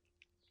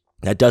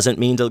 That doesn't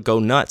mean to go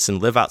nuts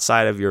and live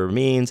outside of your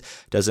means.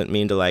 Doesn't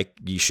mean to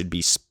you should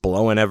be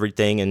blowing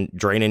everything and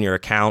draining your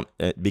account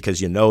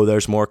because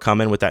there's more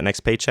coming with that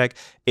next paycheck.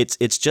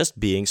 It's just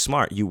being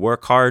smart. You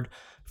work hard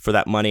for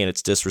that money, and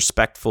it's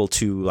disrespectful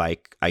to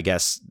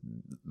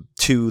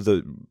to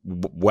the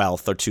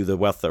wealth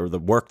or the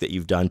work that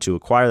you've done to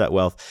acquire that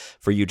wealth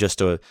for you just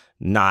to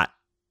not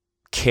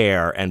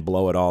care and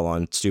blow it all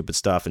on stupid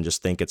stuff and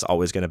just think it's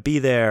always going to be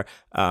there.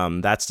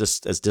 That's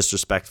just as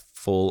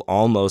disrespectful,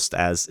 almost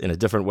as in a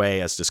different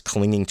way, as just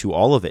clinging to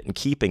all of it and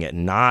keeping it,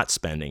 not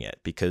spending it,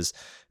 because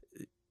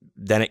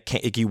then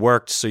you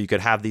worked so you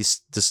could have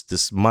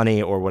this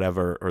money or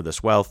whatever, or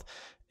this wealth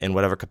in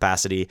whatever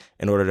capacity,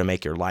 in order to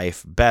make your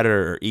life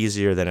better or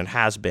easier than it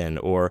has been,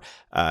 or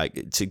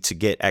to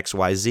get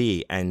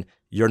XYZ, and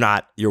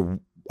you're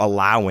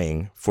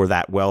allowing for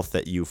that wealth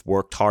that you've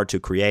worked hard to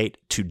create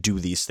to do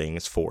these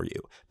things for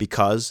you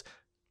because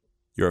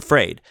you're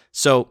afraid.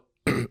 So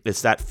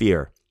it's that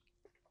fear.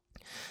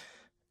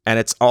 And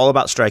it's all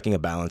about striking a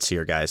balance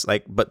here, guys.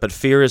 But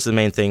fear is the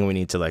main thing we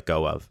need to let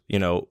go of.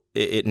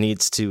 it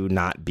needs to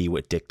not be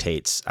what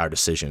dictates our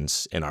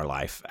decisions in our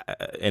life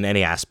in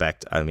any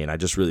aspect. I mean, I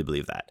just really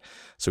believe that.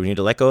 So we need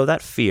to let go of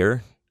that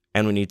fear,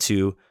 and we need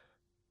to,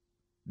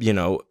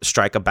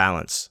 strike a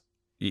balance.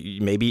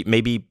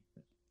 Maybe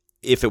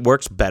if it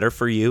works better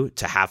for you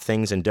to have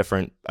things in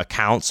different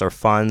accounts or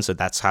funds, so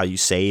that's how you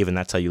save and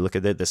that's how you look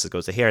at it. This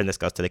goes to here and this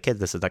goes to the kids.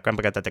 This is like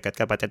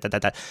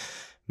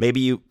maybe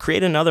you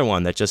create another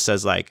one that just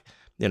says like,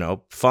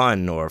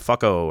 fun or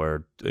fucko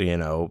or,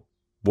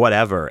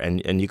 whatever.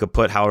 And you could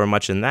put however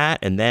much in that,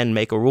 and then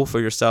make a rule for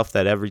yourself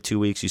that every 2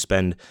 weeks you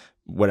spend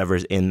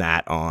whatever's in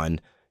that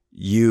on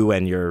you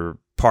and your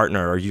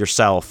partner or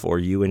yourself or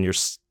you and your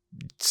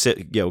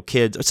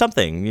kids or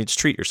something. You just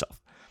treat yourself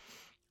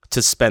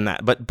to spend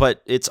that.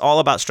 But it's all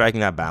about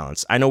striking that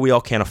balance. I know we all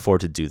can't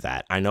afford to do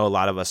that. I know a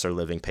lot of us are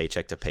living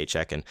paycheck to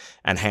paycheck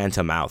and hand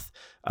to mouth.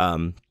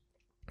 And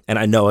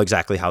I know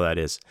exactly how that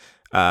is.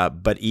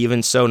 But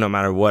even so, no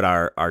matter what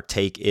our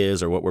take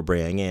is or what we're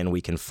bringing in,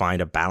 we can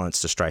find a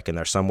balance to strike in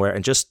there somewhere,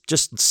 and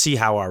just see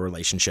how our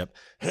relationship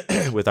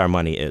with our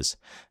money is,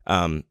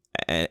 and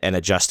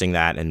adjusting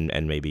that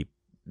and maybe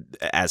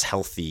as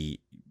healthy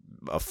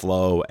a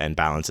flow and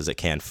balance as it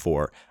can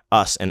for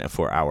us and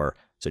for our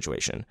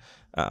situation.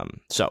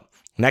 So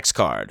next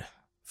card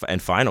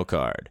and final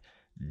card,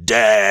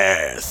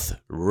 Death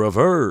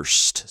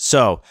Reversed.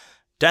 So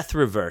Death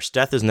Reversed.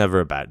 Death is never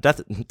a bad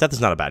death. Death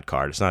is not a bad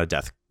card. It's not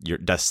a your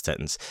death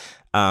sentence.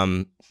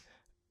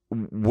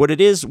 What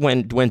it is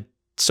when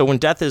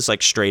death is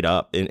like straight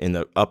up in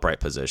the upright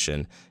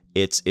position,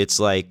 it's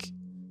like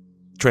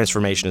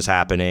transformation is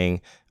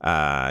happening.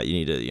 You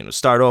need to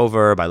start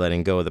over by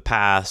letting go of the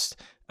past.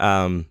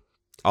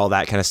 All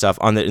that kind of stuff.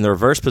 In the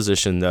reverse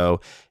position though,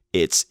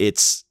 it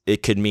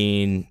could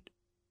mean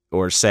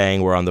or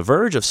saying we're on the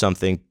verge of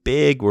something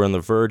big, we're on the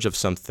verge of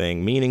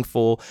something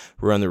meaningful,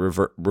 we're on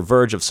the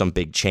verge of some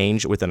big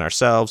change within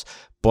ourselves,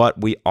 but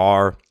we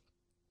are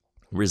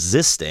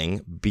resisting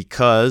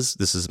because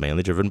this is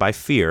mainly driven by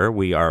fear.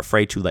 We are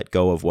afraid to let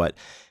go of what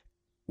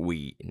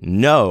we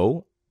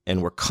know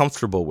and we're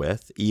comfortable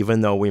with,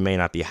 even though we may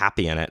not be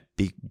happy in it,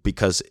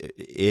 because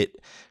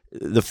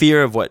the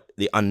fear of what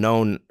the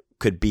unknown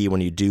could be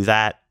when you do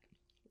that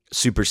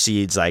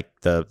supersedes like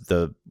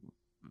the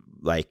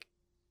like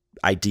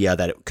idea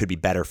that it could be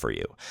better for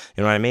you.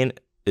 You know what I mean?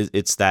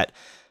 It's that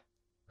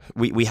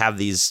we have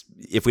these,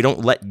 if we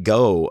don't let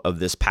go of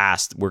this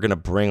past, we're going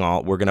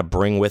to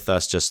bring with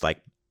us just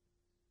like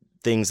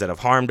things that have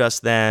harmed us,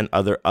 then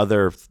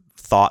other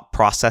thought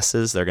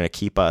processes that are going to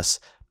keep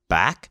us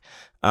back.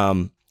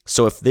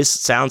 So if this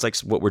sounds like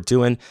what we're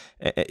doing,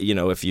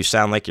 if you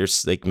sound like you're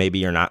like, maybe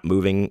you're not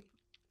moving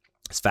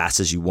as fast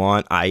as you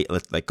want.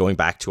 Like going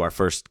back to our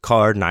first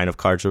card, Nine of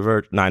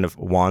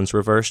Wands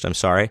reversed. I'm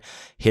sorry,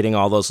 hitting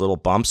all those little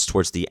bumps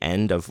towards the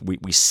end of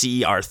we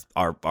see our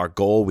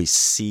goal. We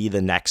see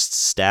the next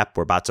step.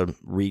 We're about to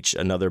reach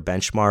another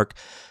benchmark,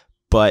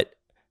 but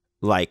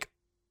like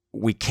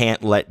we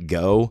can't let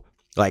go.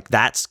 Like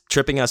that's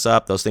tripping us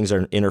up. Those things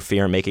are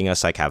interfering, making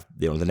us like have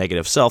the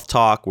negative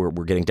self-talk. We're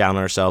getting down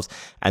on ourselves,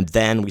 and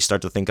then we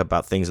start to think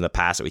about things in the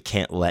past that we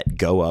can't let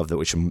go of, that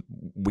which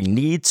we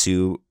need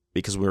to.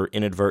 Because we're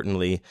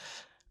inadvertently,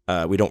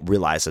 we don't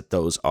realize that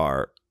those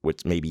are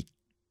what's maybe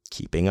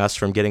keeping us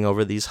from getting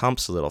over these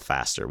humps a little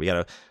faster. We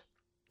got to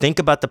think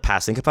about the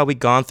past. Think about how we've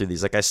gone through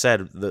these. Like I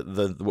said,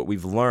 the what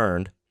we've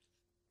learned,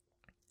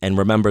 and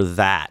remember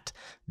that.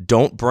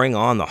 Don't bring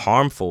on the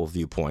harmful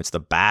viewpoints,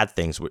 the bad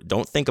things.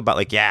 Don't think about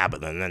like, yeah,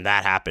 but then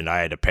that happened. I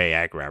had to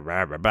pay.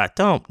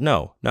 Don't.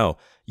 No.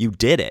 You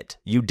did it.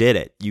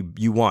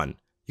 You won.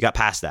 You got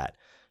past that.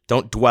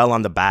 Don't dwell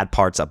on the bad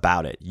parts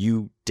about it.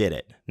 You did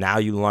it. Now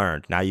you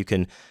learned. Now you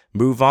can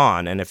move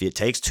on. And if it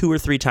takes 2 or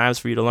 3 times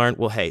for you to learn,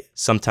 well, hey,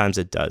 sometimes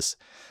it does.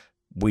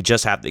 We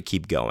just have to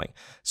keep going.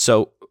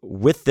 So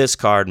with this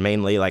card,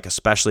 mainly, like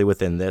especially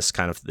within this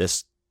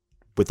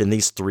within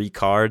these 3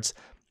 cards,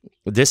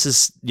 this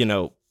is,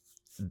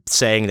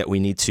 saying that we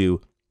need to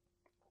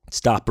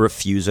stop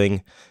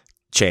refusing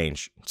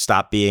change.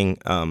 Stop being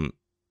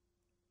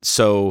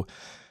stop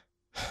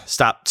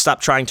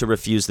trying to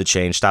refuse the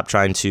change. Stop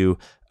trying to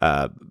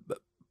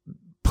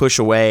push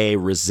away,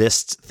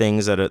 resist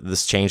things that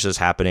this change is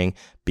happening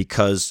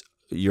because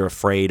you're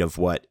afraid of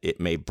what it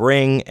may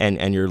bring,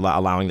 and you're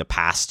allowing the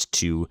past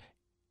to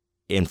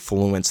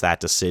influence that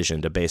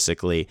decision. To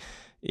basically,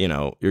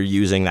 you're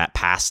using that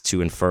past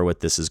to infer what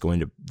this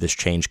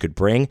change could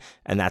bring,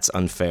 and that's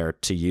unfair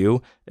to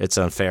you. It's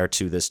unfair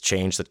to this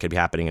change that could be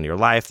happening in your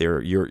life.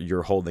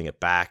 You're holding it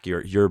back.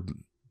 You're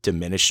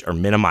diminish or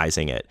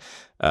minimizing it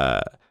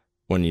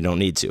when you don't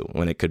need to,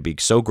 when it could be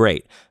so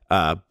great.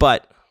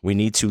 But we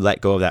need to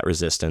let go of that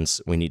resistance.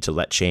 We need to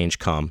let change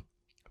come.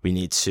 We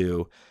need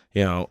to,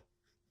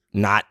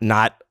 not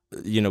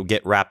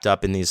get wrapped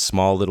up in these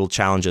small little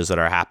challenges that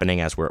are happening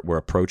as we're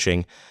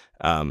approaching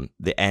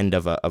the end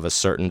of a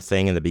certain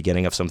thing and the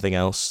beginning of something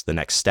else, the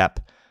next step.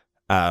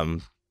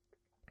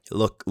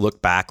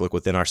 Look back, look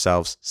within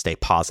ourselves, stay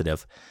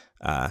positive.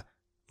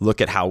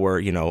 Look at how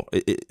we're,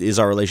 is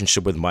our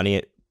relationship with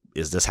money,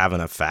 is this having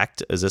an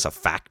effect? Is this a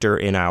factor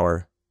in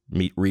our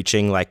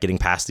reaching, like getting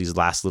past these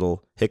last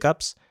little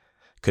hiccups.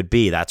 Could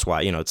be that's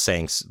why, it's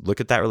saying, look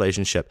at that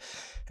relationship.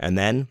 And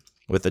then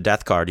with the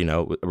death card,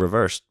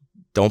 reversed,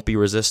 don't be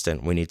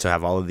resistant. We need to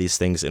have all of these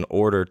things in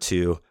order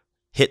to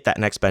hit that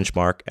next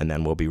benchmark, and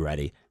then we'll be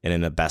ready and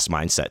in the best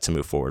mindset to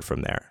move forward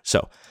from there.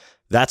 So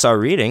that's our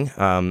reading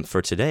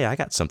for today. I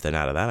got something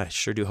out of that. I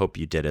sure do hope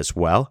you did as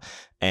well.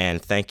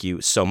 And thank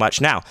you so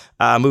much. Now,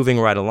 moving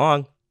right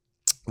along,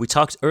 we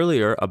talked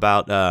earlier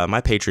about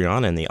my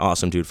Patreon and the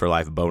Awesome Dude for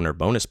Life Boner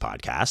Bonus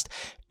podcast.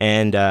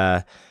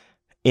 And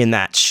in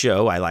that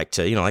show, I like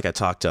to, I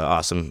talk to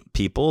awesome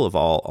people of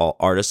all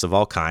artists of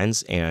all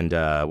kinds. And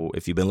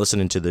if you've been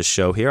listening to this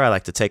show here, I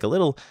like to take a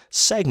little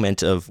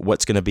segment of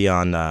what's going to be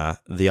on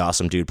the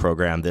Awesome Dude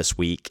program this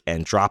week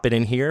and drop it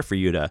in here for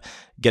you to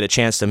get a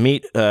chance to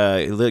meet,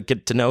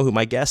 get to know who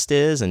my guest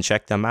is and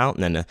check them out.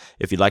 And then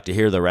if you'd like to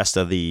hear the rest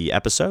of the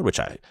episode, which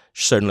I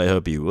certainly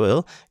hope you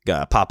will,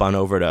 pop on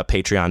over to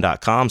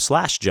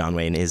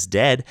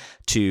patreon.com/JohnWayneIsDead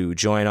to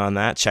join on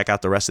that. Check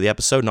out the rest of the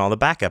episode and all the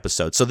back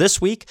episodes. So this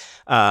week,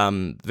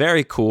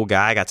 very cool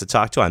guy I got to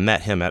talk to. I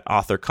met him at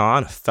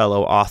AuthorCon, a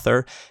fellow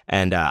author,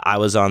 and I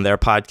was on their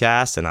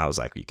podcast, and I was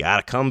like, you got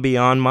to come be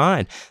on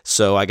mine.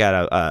 So I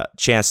got a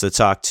chance to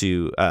talk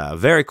to a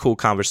very cool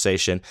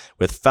conversation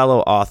with fellow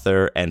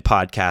author and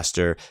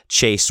podcaster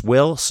Chase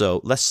Will.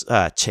 So let's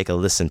take a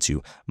listen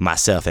to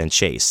myself and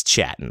Chase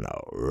chatting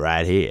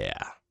right here.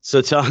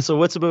 So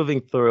what's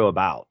Moving Through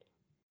about?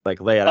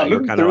 Like, lay it out.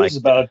 Moving Through is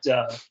about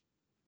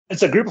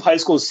it's a group of high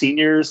school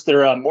seniors.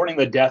 They're mourning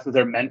the death of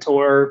their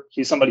mentor.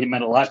 He's somebody who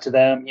meant a lot to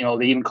them.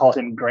 They even called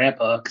him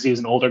Grandpa because he was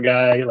an older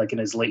guy, like in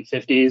his late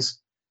 50s.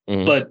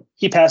 Mm-hmm. But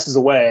he passes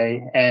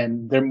away,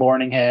 and they're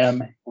mourning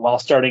him while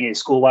starting a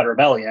school-wide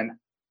rebellion.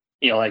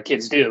 Like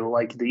kids do.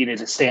 Like they need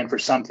to stand for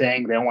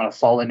something. They don't want to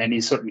fall in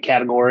any certain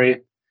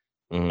category.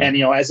 Mm-hmm. And,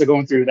 as they're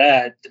going through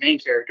that, the main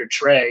character,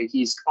 Trey,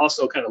 he's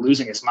also kind of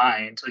losing his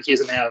mind. Like he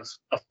doesn't have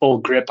a full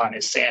grip on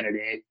his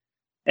sanity.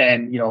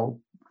 And,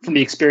 from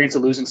the experience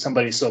of losing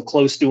somebody so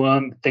close to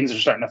him, things are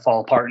starting to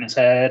fall apart in his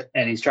head.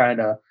 And he's trying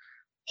to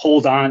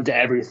hold on to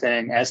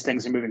everything as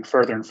things are moving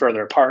further and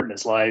further apart in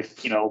his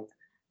life.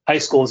 High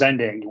school is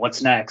ending.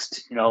 What's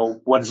next?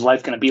 What is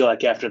life going to be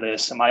like after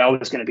this? Am I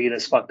always going to be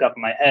this fucked up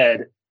in my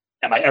head?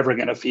 Am I ever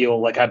going to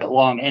feel like I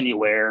belong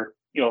anywhere?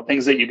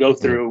 Things that you go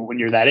through when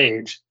you're that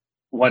age,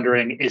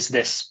 wondering, is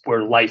this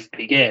where life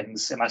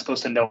begins? Am I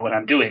supposed to know what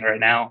I'm doing right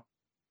now?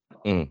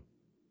 Mm.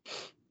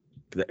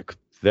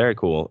 Very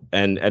cool.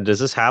 And does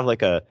this have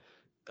like a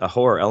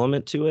horror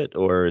element to it,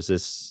 or is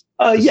this?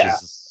 Yeah.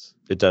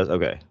 It does.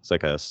 Okay. It's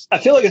like I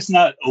feel like it's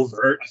not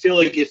overt. I feel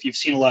like if you've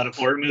seen a lot of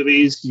horror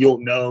movies, you'll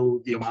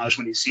know the homage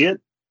when you see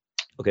it.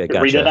 Okay.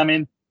 Gotcha. Read it, I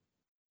mean.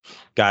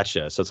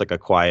 Gotcha. So it's like a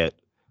quiet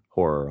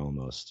horror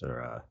almost,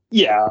 or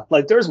yeah,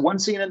 like there's one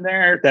scene in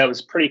there that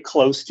was pretty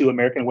close to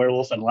American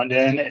Werewolf in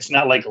London. It's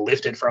not like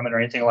lifted from it or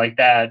anything like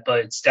that, but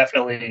it's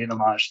definitely an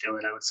homage to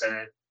it, I would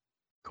say.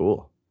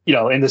 Cool.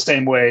 In the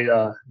same way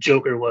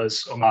Joker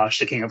was homage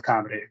to King of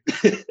Comedy.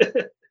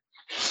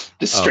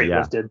 Just straight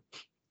lifted.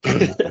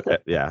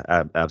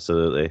 Yeah,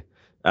 absolutely.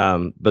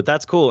 But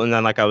that's cool. And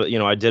then like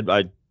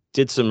I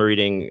did some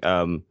reading.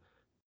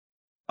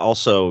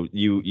 Also,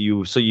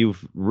 so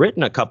you've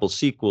written a couple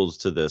sequels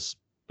to this,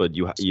 but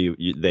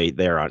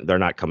they're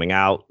not coming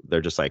out.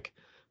 They're just like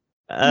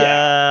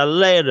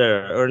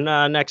later or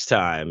next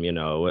time.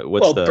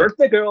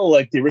 Birthday Girl,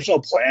 like the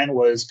original plan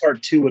was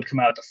part 2 would come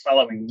out the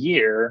following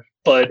year,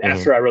 but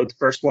after I wrote the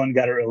first one,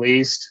 got it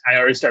released, I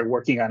already started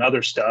working on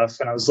other stuff,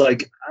 and I was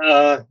like,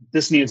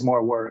 this needs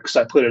more work,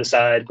 so I put it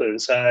aside.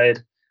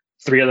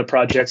 3 other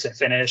projects I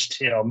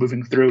finished.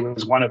 Moving Through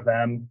was one of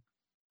them,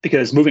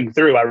 because Moving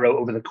Through I wrote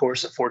over the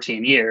course of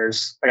 14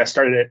 years. Like I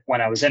started it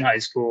when I was in high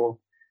school,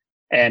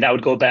 and I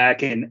would go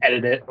back and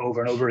edit it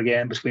over and over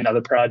again between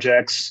other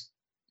projects.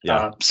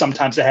 Yeah.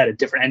 Sometimes I had a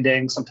different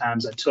ending.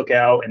 Sometimes I took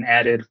out and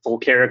added full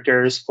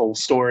characters, full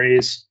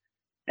stories.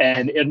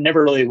 And it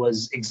never really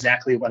was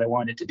exactly what I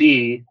wanted it to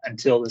be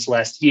until this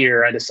last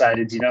year. I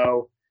decided,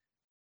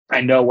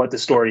 I know what the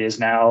story is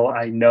now.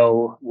 I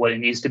know what it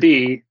needs to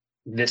be.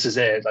 This is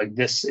it. Like,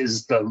 this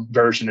is the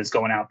version that's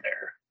going out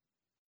there.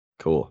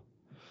 Cool.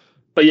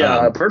 But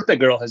yeah, Birthday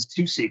Girl has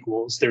 2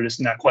 sequels. They're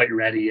just not quite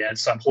ready yet.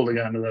 So I'm holding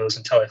on to those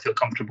until I feel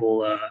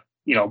comfortable,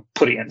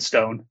 putting it in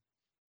stone.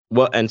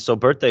 Well, and so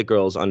Birthday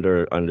Girl's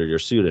under your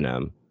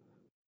pseudonym.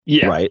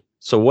 Yeah. Right.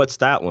 So what's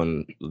that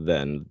one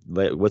then?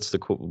 What's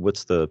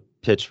the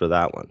pitch for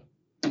that one?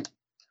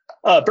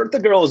 Birthday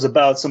Girl is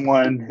about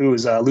someone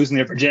who's losing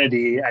their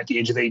virginity at the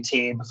age of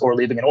 18 before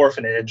leaving an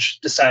orphanage,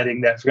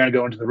 deciding that if they're going to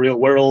go into the real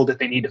world, that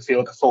they need to feel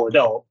like a full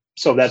adult.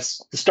 So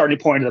that's the starting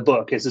point of the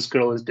book, is this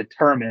girl is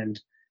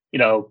determined,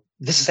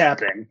 this is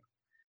happening.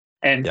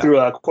 And through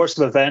a course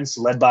of events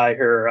led by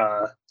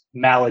her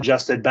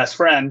maladjusted best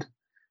friend,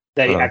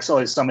 they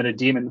accidentally summon a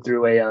demon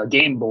through a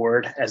game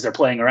board as they're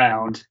playing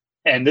around.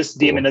 And this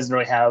demon doesn't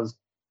really have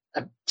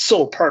a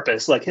sole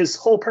purpose. Like, his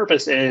whole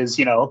purpose is,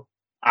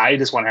 I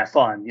just want to have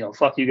fun.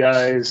 Fuck you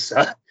guys.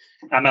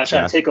 I'm not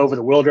trying to take over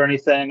the world or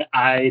anything.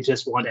 I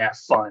just want to have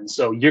fun.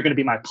 So you're going to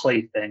be my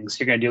playthings.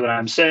 You're going to do what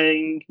I'm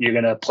saying. You're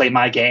going to play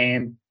my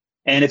game.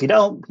 And if you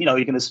don't,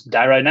 you can just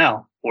die right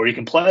now. Or you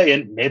can play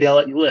and maybe I'll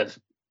let you live.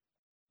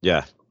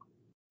 Yeah.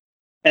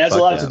 And it has a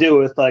lot to do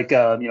with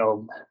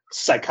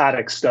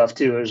psychotic stuff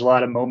too. There's a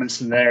lot of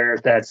moments in there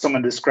that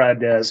someone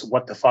described as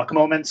what the fuck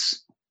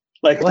moments.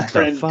 Like my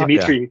friend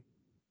Dimitri.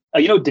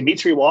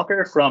 Dimitri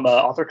Walker from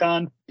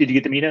AuthorCon. Did you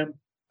get to meet him?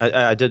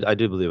 I did. I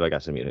do believe I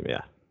got to meet him.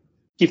 Yeah.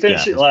 He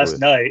finished it last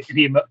night, and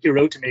he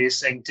wrote to me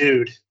saying,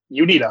 "Dude,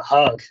 you need a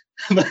hug."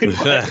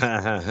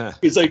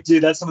 He's like,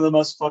 "Dude, that's some of the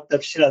most fucked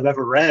up shit I've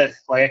ever read.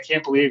 Like, I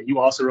can't believe you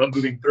also wrote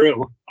Moving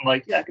Through." I'm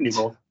like, "Yeah, I can do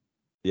both."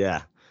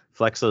 Yeah,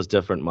 flex those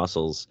different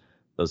muscles,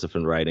 those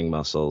different writing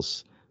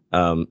muscles.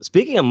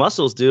 Speaking of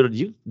muscles, dude,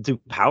 you do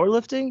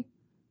powerlifting?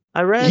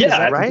 I read. Yeah, is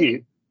that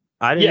right?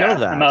 I didn't know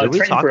that. Did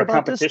we talk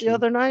about this the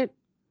other night?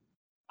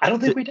 I don't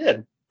think we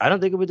did. I don't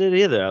think we did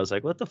either. I was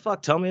like, "What the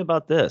fuck? Tell me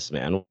about this,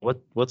 man.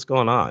 What's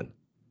going on?"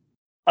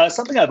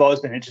 Something I've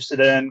always been interested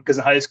in, because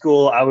in high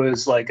school I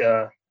was like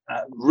a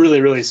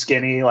really, really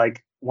skinny,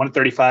 like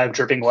 135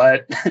 dripping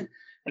wet.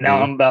 And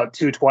now I'm about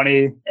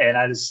 220, and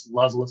I just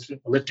love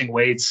lifting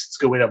weights. It's a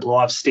good way to blow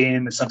off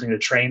steam. It's something to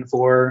train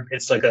for.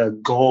 It's like a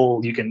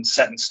goal you can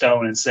set in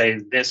stone and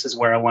say, this is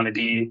where I want to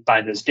be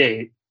by this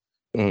date.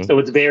 So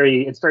it's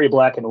very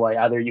black and white.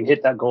 Either you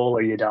hit that goal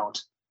or you don't.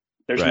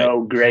 There's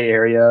no gray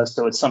area.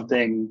 So it's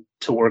something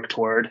to work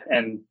toward.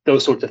 And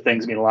those sorts of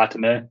things mean a lot to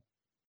me.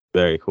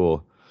 Very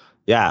cool.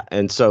 Yeah.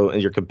 And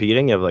you're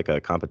competing? You have like a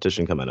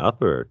competition coming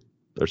up or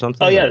something?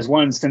 Oh, yeah. There's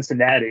one in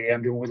Cincinnati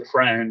I'm doing with a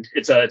friend.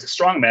 It's a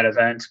strongman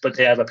event, but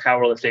they have a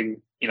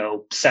powerlifting,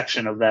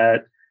 section of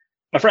that.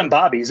 My friend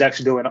Bobby is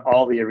actually doing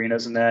all the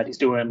arenas in that. He's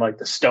doing like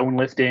the stone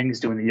lifting.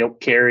 He's doing the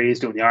yoke carry. He's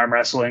doing the arm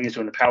wrestling. He's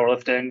doing the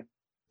powerlifting.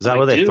 Is that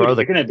where they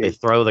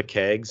throw the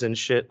kegs and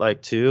shit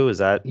like too? Is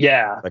that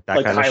like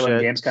that kind of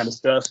Highland Games kind of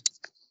stuff?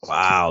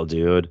 Wow,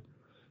 dude.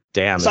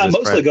 Damn. So I'm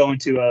mostly going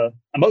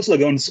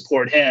to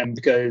support him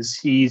because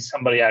he's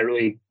somebody I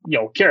really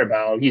care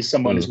about. He's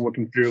someone who's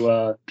working through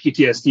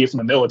PTSD from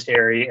the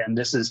military, and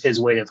this is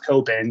his way of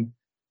coping.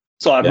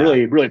 So I'm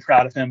really, really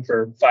proud of him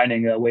for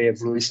finding a way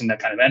of releasing that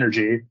kind of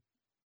energy.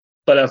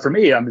 But for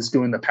me, I'm just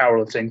doing the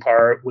powerlifting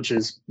part, which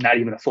is not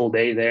even a full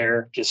day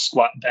there, just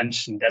squat,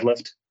 bench, and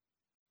deadlift.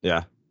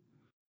 Yeah.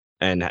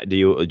 And do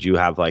you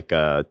have like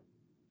how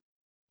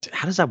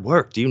does that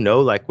work? Do you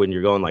know like when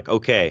you're going like,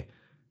 okay,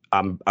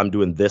 I'm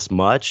doing this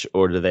much,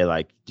 or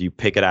do you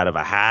pick it out of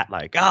a hat?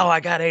 Like, oh, I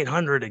got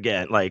 800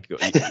 again. Like,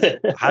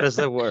 how does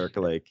that work?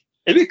 Like,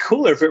 it'd be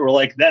cooler if it were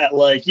like that.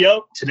 Like,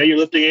 yo, today you're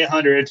lifting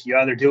 800. You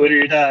either do it or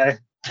you die.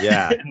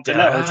 Yeah.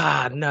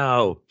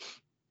 No.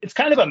 It's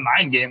kind of a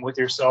mind game with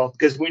yourself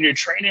because when you're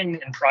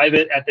training in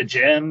private at the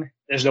gym,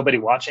 there's nobody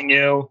watching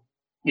you.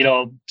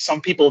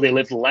 Some people, they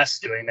live less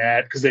doing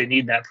that because they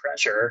need that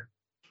pressure.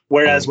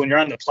 Whereas when you're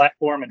on the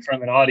platform in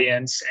front of an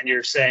audience and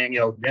you're saying,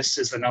 this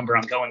is the number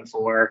I'm going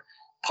for,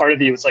 part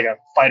of you is like a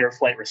fight or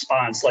flight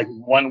response, like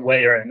one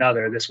way or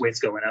another, this weight's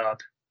going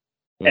up.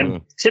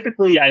 And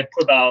typically I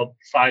put about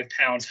 5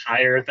 pounds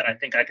higher than I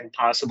think I can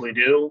possibly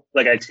do.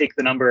 Like I take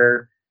the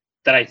number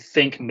that I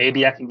think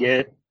maybe I can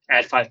get,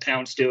 add 5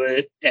 pounds to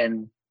it.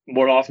 And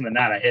more often than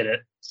not, I hit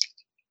it.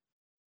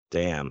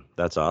 Damn.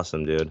 That's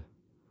awesome, dude.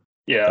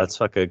 Yeah. That's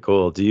fucking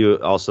cool. Do you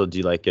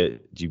like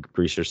it? Do you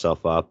grease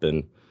yourself up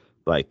and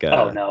like,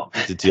 oh no.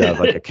 do you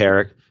have like a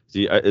character?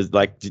 I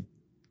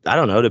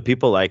don't know. Do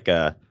people like,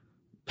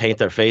 paint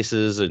their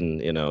faces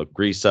and,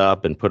 grease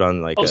up and put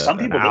on like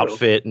an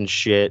outfit and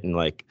shit and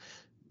like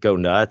go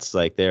nuts?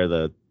 Like they're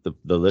the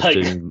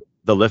lifting,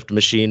 the lift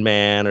machine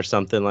man or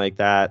something like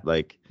that.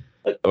 Like,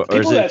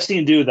 people I've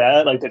seen do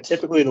that, like they're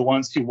typically the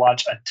ones who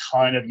watch a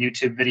ton of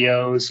YouTube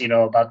videos,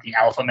 about the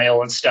alpha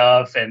male and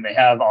stuff, and they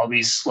have all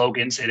these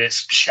slogans. They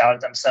just shout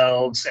at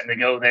themselves, and they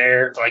go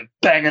there, like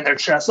banging their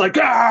chest, like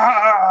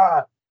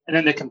ah, and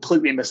then they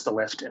completely miss the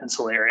lift, and it's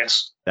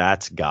hilarious.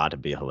 That's got to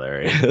be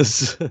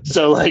hilarious.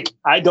 So, like,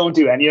 I don't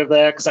do any of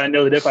that because I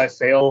know that if I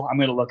fail, I'm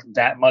going to look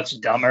that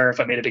much dumber if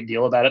I made a big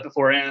deal about it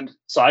beforehand.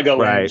 So I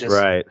go in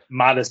just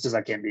modest as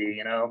I can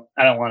be.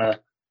 I don't want to.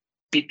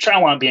 I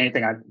want to be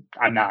anything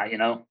I'm not,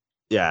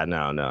 Yeah,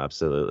 no,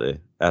 absolutely.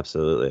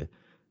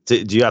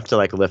 Do you have to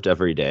like lift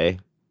every day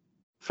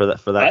for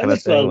that kind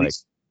of thing?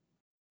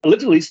 I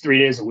lift at least 3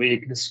 days a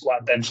week, the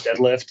squat, bench,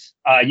 deadlift.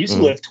 I used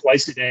to lift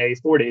twice a day,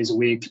 4 days a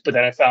week, but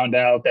then I found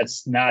out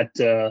that's not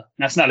a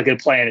good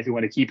plan if you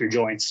want to keep your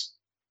joints.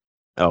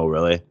 Oh,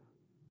 really?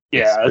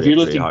 Yeah, if you're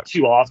lifting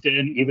too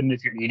often, even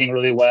if you're eating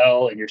really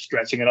well and you're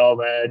stretching and all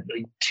that,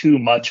 like, too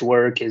much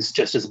work is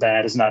just as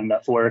bad as not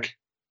enough work.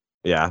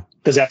 Yeah.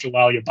 Because after a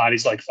while, your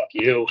body's like, fuck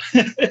you.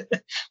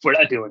 We're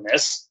not doing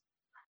this.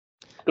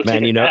 Go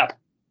Man, you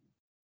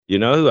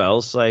know who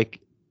else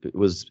like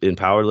was in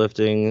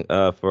powerlifting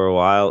for a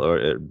while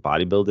or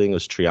bodybuilding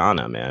was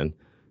Triana, man.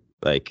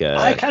 Like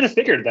I kind of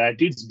figured that.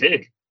 Dude's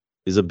big.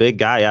 He's a big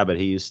guy, yeah, but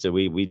he used to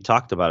we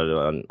talked about it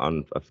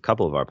on a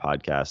couple of our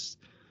podcasts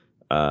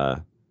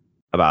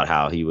about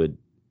how he would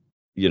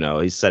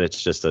he said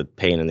it's just a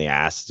pain in the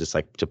ass, just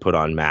like to put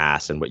on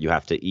mass and what you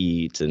have to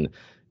eat and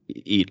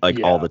eat like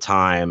all the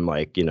time.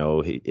 Like,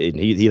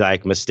 he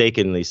like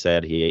mistakenly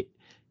said he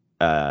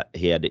had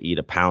to eat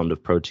a pound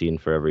of protein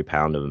for every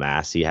pound of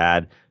mass he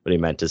had, but he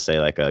meant to say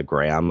like a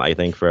gram, I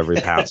think, for every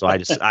pound. So I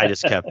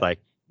just kept like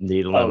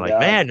needling like,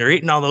 man, you're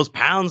eating all those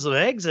pounds of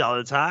eggs all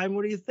the time.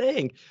 What do you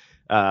think?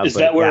 Is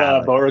that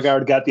where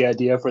Beauregard got the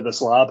idea for the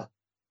slob?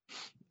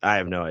 I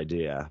have no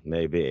idea.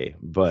 Maybe,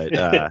 but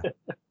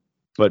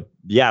but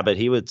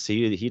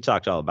he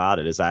talked all about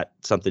it. Is that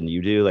something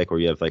you do, like where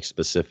you have like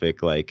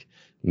specific like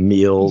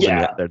meals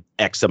and they're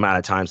X amount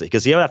of times?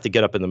 Because you have to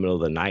get up in the middle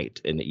of the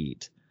night and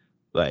eat.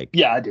 Like,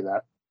 yeah, I do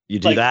that. You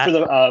do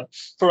that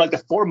for like the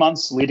 4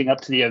 months leading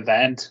up to the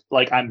event.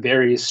 Like, I'm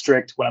very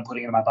strict when I'm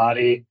putting it in my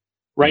body.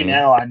 Right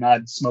now, I'm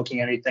not smoking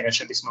anything I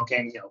shouldn't be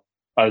smoking,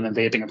 other than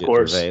vaping, of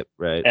course. Vape,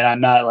 right. And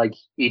I'm not like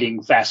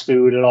eating fast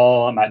food at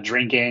all. I'm not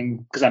drinking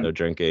because I'm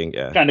drinking.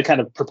 Yeah, trying to kind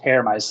of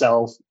prepare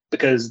myself,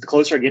 because the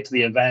closer I get to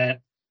the event,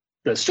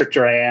 the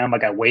stricter I am.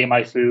 Like, I weigh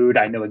my food.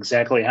 I know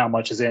exactly how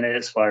much is in it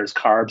as far as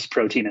carbs,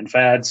 protein, and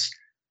fats.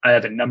 I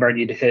have a number I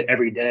need to hit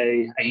every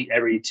day. I eat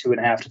every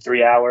 2.5 to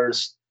 3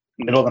 hours.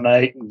 In the middle of the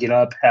night, get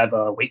up, have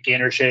a weight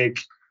gainer shake,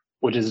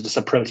 which is just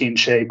a protein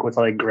shake with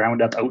like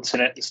ground up oats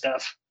in it and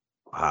stuff.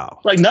 Wow.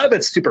 Like, none of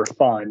it's super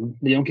fun.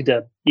 You don't get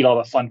to eat all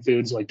the fun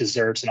foods like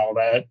desserts and all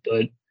that,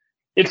 but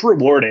it's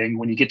rewarding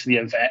when you get to the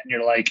event and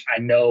you're like, I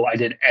know I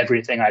did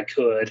everything I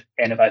could.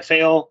 And if I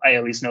fail, I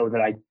at least know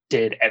that I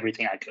did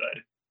everything I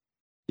could.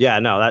 Yeah,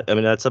 no,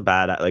 that's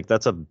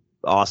that's a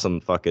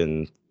awesome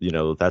fucking,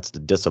 that's the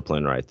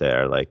discipline right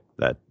there. Like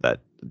that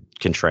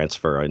can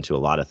transfer into a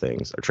lot of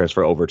things, or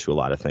transfer over to a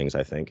lot of things,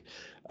 I think.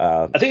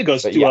 I think it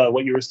goes to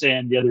what you were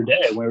saying the other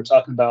day when we were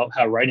talking about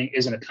how writing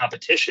isn't a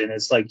competition.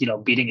 It's like,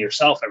 beating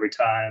yourself every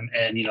time,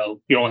 and,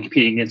 you're only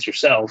competing against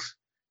yourself.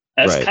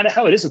 That's kind of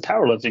how it is with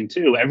powerlifting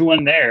too.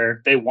 Everyone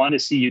there, they want to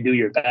see you do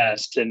your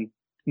best. And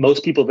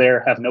most people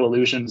there have no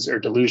illusions or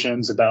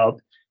delusions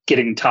about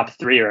getting top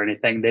 3 or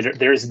anything. They're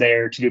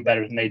there to do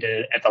better than they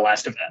did at the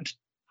last event.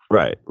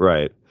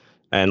 Right.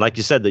 And like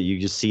you said, that you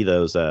just see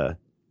those,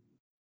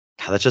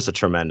 that's just a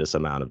tremendous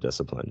amount of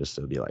discipline, just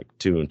to be like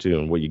tune,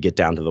 where you get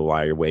down to the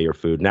wire, weigh your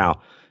food.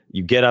 Now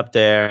you get up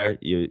there,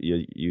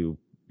 you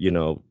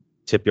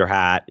tip your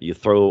hat, you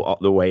throw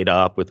the weight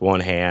up with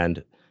one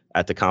hand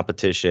at the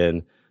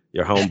competition.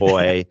 Your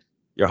homeboy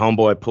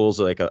pulls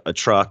like a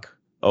truck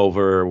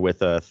over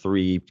with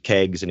 3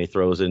 kegs, and he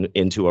throws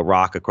into a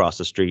rock across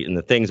the street, and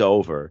the thing's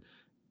over.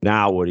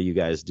 Now, what do you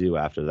guys do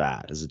after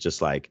that? Is it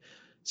just like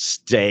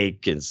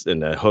steak and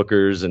the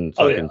hookers and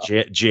fucking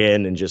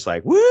gin and just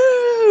like,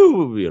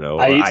 woo,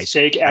 I eat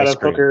steak out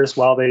of hookers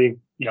while they,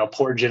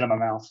 pour gin in my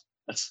mouth.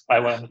 That's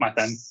my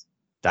thing.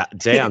 That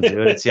damn,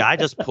 dude. See, I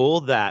just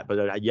pulled that, but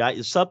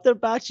something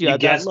about you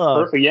that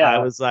love. Perfect, yeah. I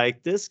was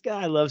like, this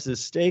guy loves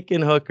his steak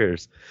and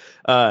hookers.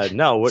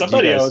 No,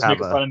 somebody else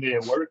making fun of me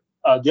at work.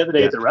 The other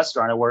day at the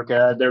restaurant I work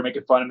at, they were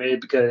making fun of me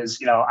because,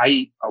 I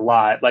eat a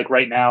lot. Like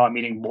right now, I'm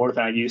eating more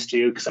than I used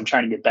to because I'm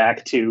trying to get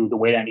back to the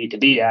weight I need to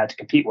be at to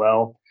compete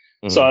well.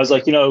 Mm-hmm. So I was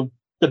like, the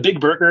big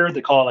burger,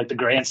 they call it like the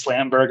Grand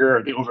Slam burger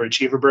or the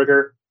Overachiever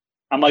burger.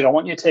 I'm like, I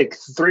want you to take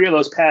 3 of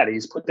those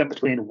patties, put them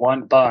between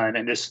one bun,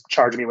 and just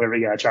charge me whatever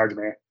you got to charge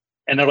me.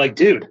 And they're like,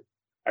 dude,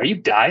 are you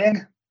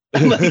dying?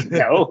 I'm like,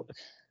 no.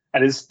 I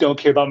just don't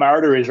care about my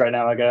arteries right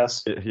now, I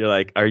guess. You're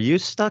like, are you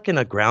stuck in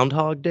a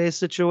Groundhog Day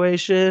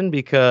situation?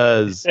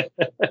 Because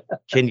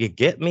can you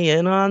get me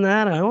in on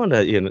that? I want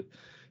to,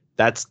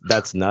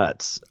 that's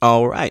nuts.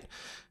 All right.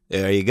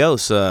 There you go.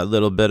 So a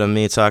little bit of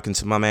me talking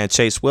to my man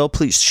Chase Will.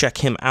 Please check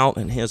him out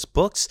in his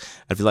books.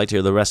 If you'd like to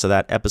hear the rest of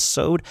that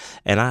episode,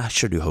 and I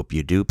sure do hope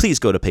you do, please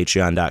go to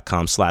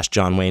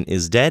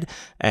patreon.com/JohnWayneIsDead,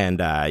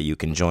 and you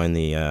can join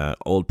the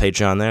old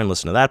Patreon there and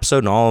listen to that episode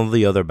and all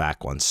the other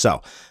back ones.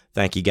 So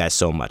thank you guys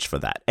so much for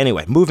that.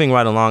 Anyway, moving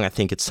right along, I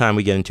think it's time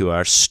we get into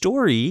our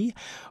story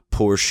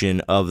portion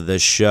of the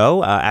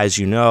show. As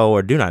you know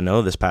or do not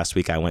know, this past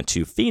week I went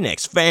to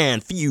Phoenix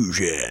Fan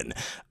Fusion,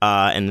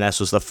 and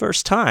this was the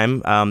first time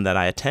that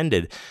I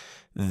attended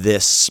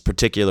this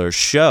particular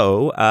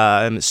show.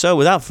 So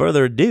without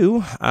further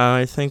ado,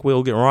 I think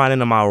we'll get right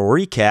into my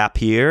recap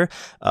here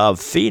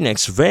of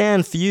Phoenix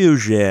Fan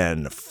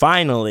Fusion,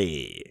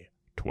 finally,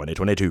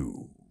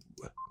 2022.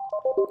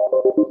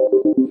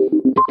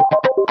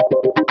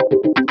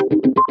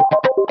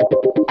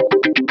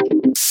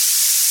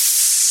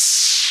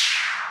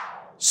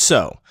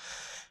 So,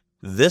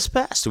 this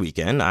past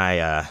weekend,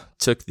 I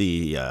took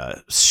the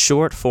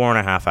short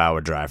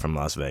 4.5-hour drive from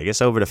Las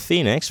Vegas over to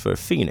Phoenix for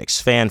Phoenix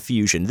Fan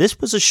Fusion. This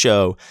was a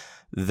show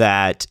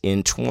that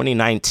in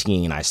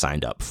 2019 I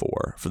signed up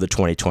for the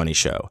 2020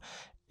 show.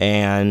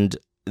 And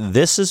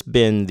this has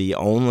been the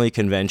only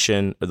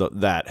convention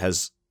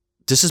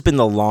this has been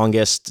the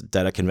longest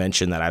that a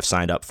convention that I've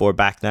signed up for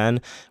back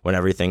then, when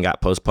everything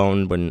got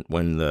postponed, when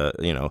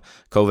the,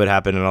 COVID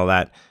happened and all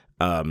that.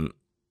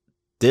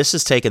 This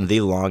has taken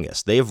the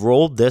longest. They've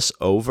rolled this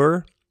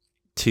over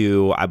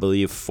to, I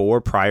believe,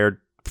 4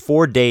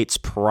 dates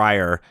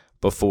prior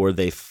before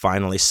they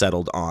finally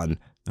settled on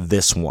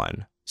this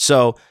one.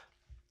 So,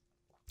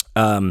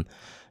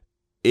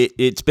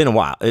 it's been a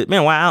while. It's been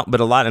a while,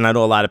 but and I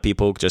know a lot of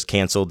people just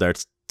canceled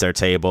their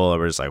table or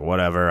were just like,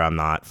 whatever, I'm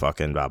not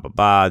fucking blah, blah,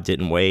 blah,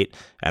 didn't wait.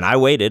 And I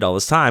waited all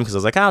this time because I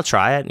was like, I'll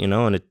try it, and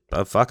I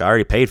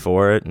already paid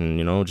for it,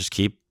 and, just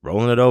keep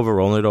rolling it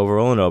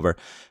over.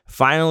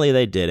 Finally,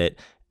 they did it,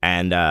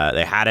 and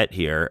they had it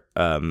here,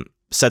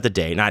 set the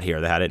date, not here,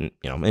 they had it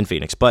in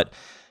Phoenix, but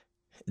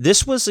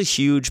this was a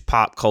huge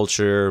pop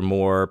culture,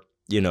 more,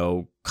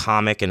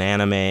 comic and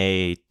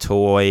anime,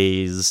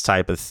 toys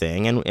type of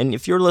thing. And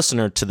if you're a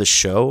listener to the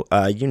show,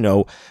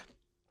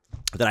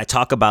 that I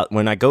talk about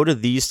when I go to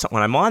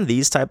when I'm on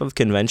these type of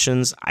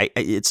conventions,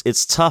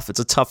 it's tough. It's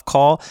a tough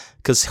call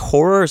because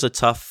horror is a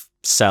tough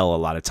sell a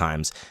lot of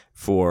times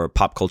for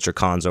pop culture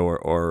cons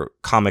or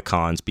comic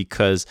cons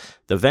because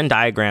the Venn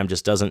diagram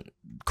just doesn't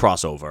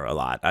cross over a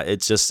lot.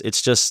 It's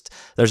just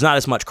there's not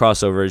as much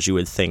crossover as you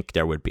would think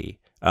there would be.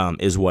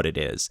 Is what it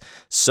is.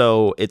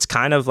 So it's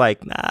kind of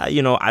like, I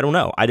don't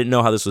know. I didn't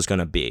know how this was going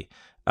to be.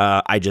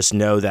 I just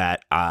know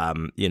that,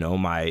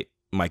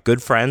 my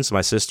good friends, my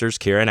sisters,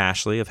 Kira and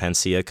Ashley of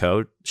Hensia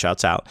Code,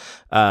 shouts out.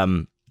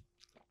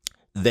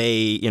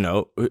 They,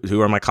 who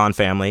are my con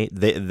family,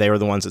 they were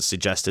the ones that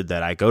suggested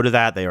that I go to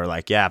that. They were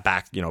like, yeah,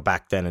 back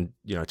then in,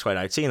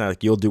 2019,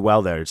 like, you'll do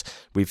well there.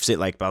 We've seen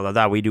like, blah, blah,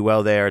 blah. We do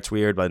well there. It's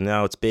weird, but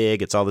no, it's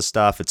big. It's all this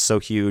stuff. It's so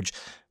huge.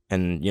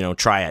 And,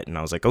 try it. And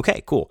I was like,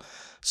 okay, cool.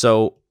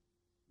 So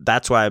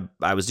that's why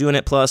I was doing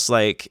it. Plus,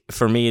 like,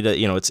 for me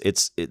to,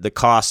 it's the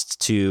cost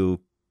to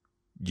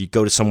you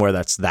go to somewhere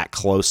that's that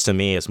close to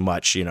me is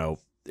much,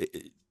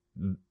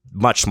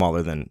 much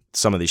smaller than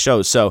some of these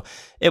shows. So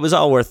it was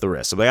all worth the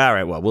risk. I'm like, all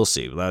right, well, we'll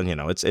see. Well,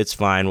 it's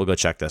fine. We'll go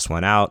check this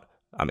one out.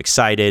 I'm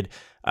excited.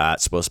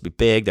 It's supposed to be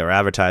big. They're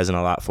advertising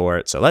a lot for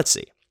it. So let's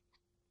see.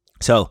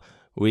 So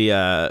we,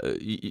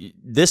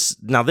 this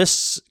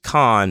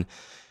con,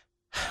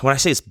 when I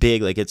say it's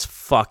big, like, it's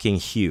fucking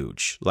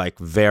huge, like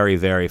very,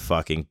 very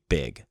fucking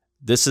big.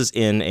 This is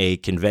in a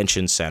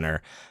convention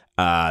center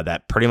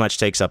that pretty much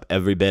takes up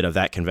every bit of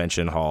that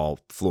convention hall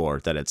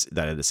floor that it's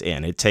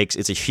in.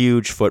 It's a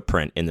huge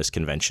footprint in this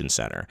convention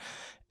center.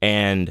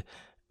 And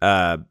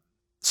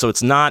so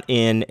it's not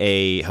in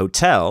a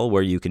hotel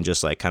where you can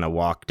just like kind of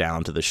walk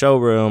down to the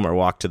showroom or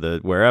walk to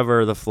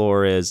wherever the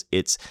floor is.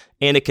 It's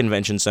in a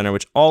convention center,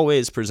 which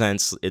always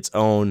presents its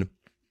own,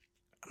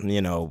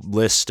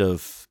 list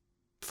of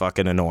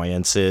fucking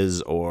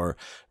annoyances or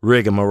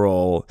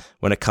rigmarole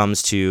when it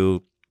comes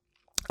to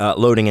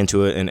loading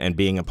into it and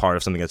being a part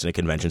of something that's in a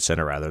convention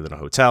center rather than a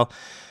hotel.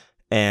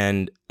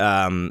 And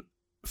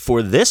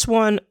for this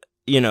one,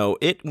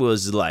 it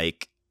was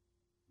like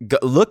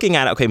looking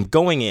at it. Okay,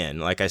 going in,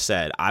 like I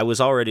said, I was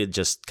already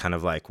just kind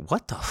of like,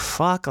 what the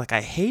fuck? Like,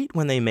 I hate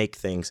when they make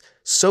things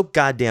so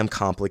goddamn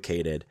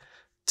complicated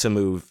to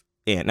move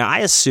in. Now, I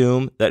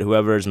assume that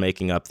whoever is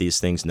making up these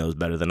things knows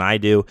better than I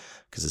do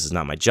because this is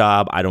not my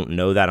job. I don't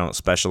know that. I don't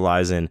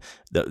specialize in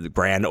the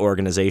brand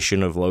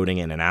organization of loading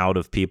in and out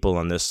of people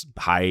on this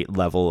high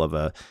level of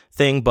a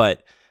thing,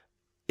 but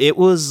it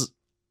was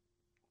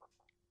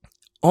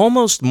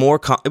almost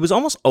it was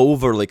almost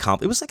overly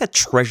complicated. It was like a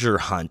treasure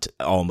hunt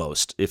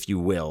almost, if you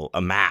will, a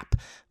map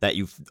that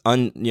you've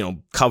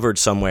covered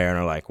somewhere and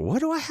are like, what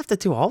do I have to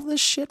do all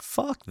this shit?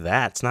 Fuck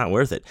that. It's not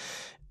worth it.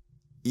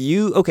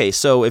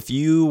 So if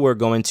you were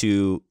going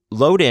to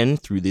load in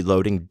through the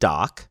loading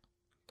dock,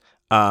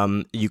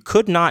 you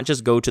could not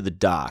just go to the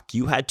dock.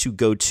 You had to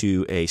go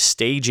to a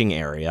staging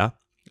area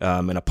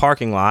in a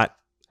parking lot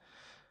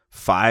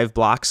 5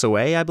 blocks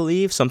away, I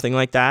believe, something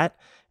like that,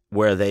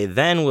 where they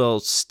then will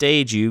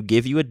stage you,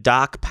 give you a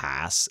dock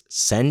pass,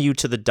 send you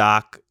to the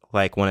dock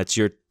like when it's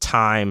your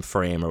time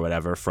frame or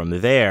whatever from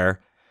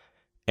there,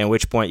 at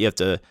which point you have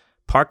to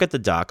park at the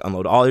dock,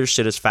 unload all your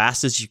shit as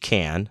fast as you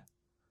can,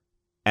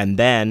 and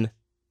then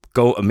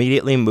go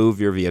immediately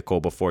move your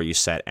vehicle before you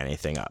set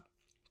anything up.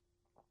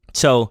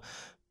 So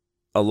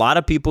a lot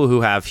of people who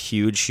have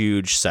huge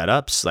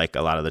setups, like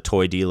a lot of the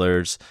toy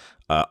dealers,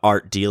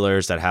 art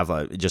dealers that have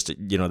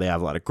they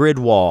have a lot of grid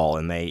wall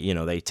and they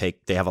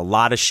have a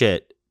lot of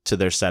shit to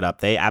their setup.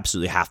 They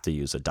absolutely have to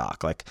use a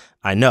dock. Like,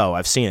 I know,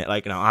 I've seen it.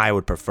 Like, I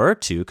would prefer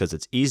to because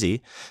it's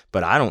easy,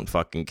 but I don't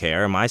fucking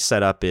care. My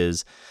setup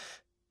is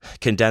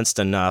condensed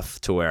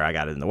enough to where I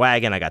got it in the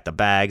wagon, I got the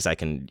bags, I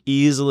can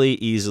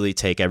easily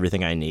take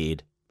everything I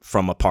need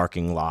from a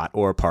parking lot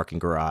or a parking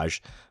garage.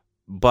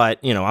 But,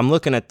 I'm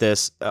looking at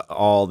this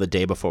all the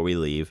day before we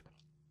leave.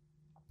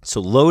 So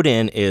load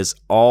in is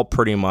all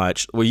pretty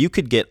much, well, you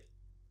could get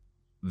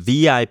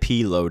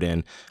VIP load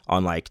in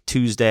on like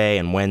Tuesday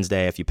and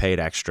Wednesday if you paid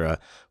extra,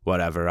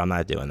 whatever. I'm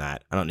not doing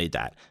that. I don't need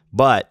that.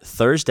 But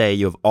Thursday,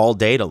 you have all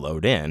day to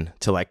load in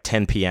to like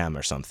 10 p.m.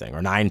 or something,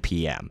 or 9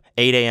 p.m.,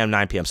 8 a.m.,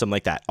 9 p.m., something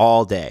like that,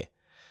 all day.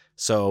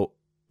 So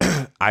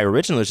I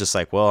originally was just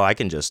like, well, I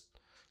can just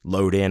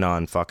load in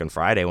on fucking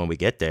Friday when we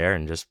get there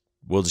and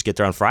we'll just get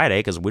there on Friday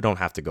because we don't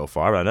have to go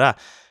far. Blah, blah,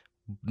 blah.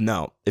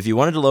 No, if you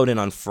wanted to load in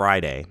on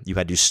Friday, you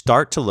had to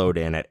start to load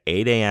in at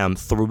 8 a.m.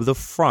 through the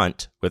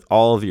front with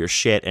all of your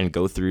shit and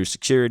go through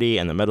security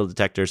and the metal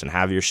detectors and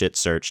have your shit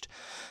searched.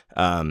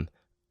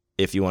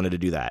 If you wanted to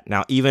do that.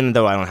 Now, even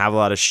though I don't have a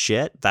lot of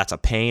shit, that's a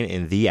pain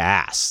in the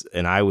ass.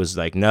 And I was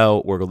like,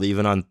 no, we're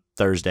leaving on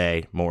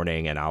Thursday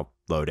morning and I'll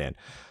load in.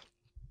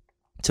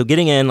 So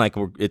getting in, like,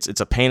 it's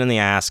a pain in the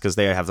ass because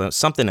they have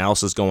something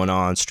else is going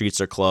on.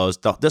 Streets are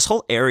closed. This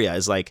whole area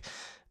is like,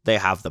 they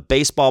have the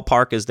baseball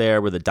park is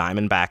there where the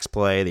Diamondbacks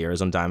play, the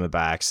Arizona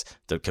Diamondbacks.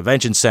 The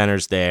convention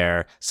center's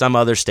there. Some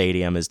other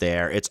stadium is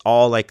there. It's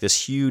all like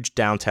this huge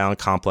downtown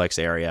complex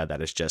area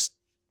that is just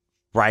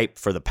ripe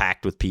for the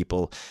packed with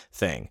people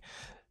thing.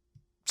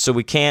 So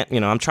we can't,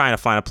 I'm trying to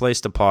find a place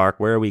to park.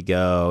 Where we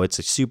go?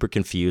 It's super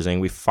confusing.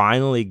 We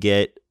finally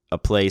get a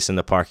place in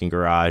the parking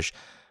garage.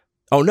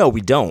 Oh no,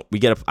 we don't.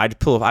 I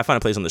find a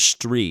place on the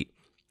street,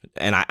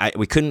 and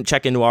we couldn't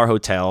check into our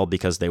hotel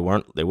because they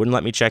wouldn't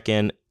let me check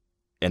in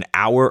an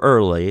hour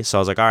early. So I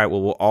was like, all right,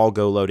 well, we'll all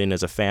go load in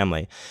as a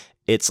family.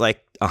 It's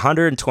like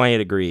 120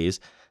 degrees.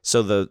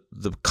 So the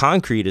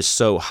concrete is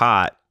so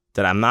hot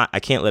that I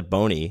can't let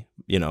Boney,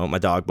 my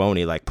dog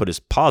Boney, like put his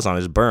paws on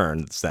his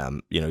burns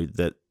them,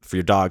 that for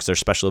your dogs, there's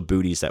special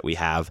booties that we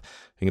have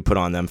you can put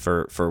on them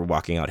for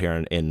walking out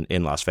here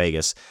in Las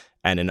Vegas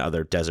and in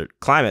other desert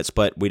climates.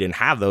 But we didn't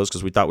have those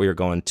because we thought we were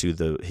going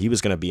to he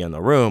was going to be in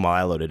the room while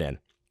I loaded in.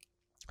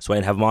 So I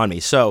didn't have them on me.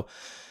 So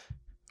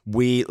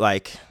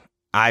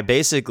I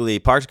basically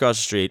parked across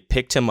the street,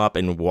 picked him up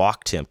and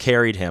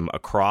carried him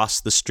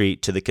across the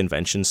street to the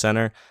convention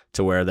center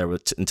to where there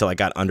was, until I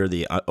got under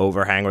the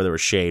overhang where there was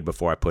shade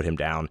before I put him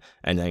down.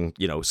 And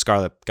then,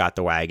 Scarlett got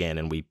the wagon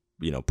and we,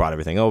 brought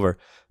everything over.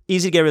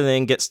 Easy to get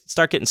everything,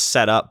 start getting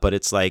set up. But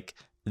it's like,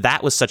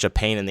 that was such a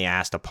pain in the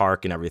ass to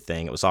park and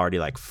everything. It was already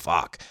like,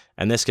 fuck.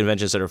 And this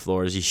convention center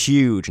floor is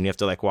huge and you have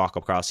to like walk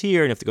across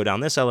here and you have to go down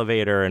this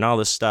elevator and all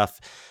this stuff.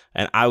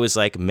 And I was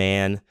like,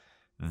 man,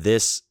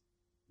 this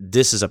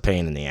is a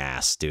pain in the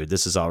ass, dude.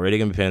 This is already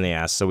going to be a pain in the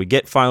ass. So we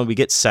get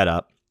set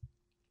up.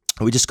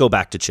 We just go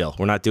back to chill.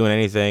 We're not doing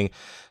anything.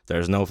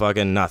 There's no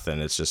fucking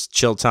nothing. It's just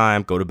chill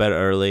time, go to bed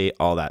early,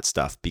 all that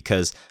stuff.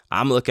 Because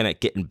I'm looking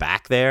at getting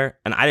back there.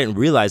 And I didn't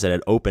realize that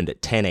it opened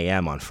at 10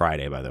 a.m. on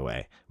Friday, by the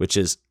way, which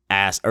is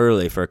ass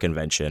early for a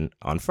convention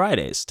on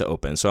Fridays to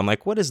open. So I'm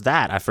like, what is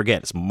that? I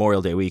forget. It's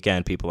Memorial Day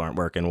weekend. People aren't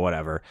working,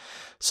 whatever.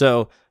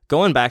 So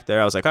going back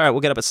there, I was like, all right,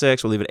 we'll get up at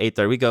 6. We'll leave at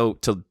 8:30. We go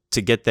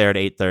to get there at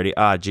 8:30.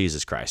 Ah,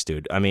 Jesus Christ,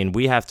 dude. I mean,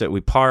 we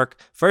park.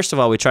 First of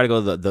all, we try to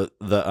go to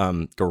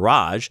the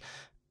garage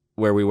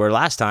where we were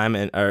last time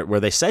and where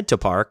they said to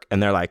park.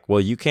 And they're like,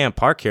 well, you can't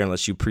park here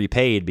unless you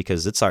prepaid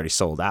because it's already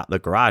sold out. The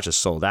garage is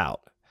sold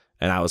out.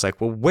 And I was like,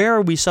 well, where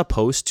are we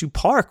supposed to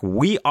park?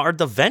 We are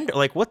the vendor.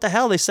 Like, what the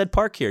hell? They said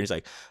park here. And he's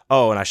like,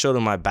 oh, and I showed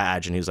him my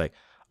badge and he was like,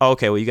 oh,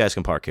 okay, well, you guys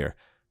can park here.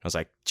 I was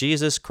like,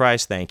 Jesus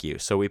Christ, thank you.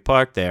 So we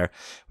park there.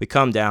 We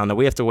come down. Now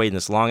we have to wait in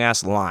this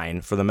long-ass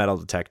line for the metal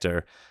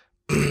detector.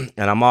 And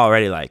I'm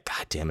already like,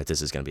 God damn it,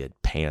 this is going to be a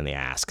pain in the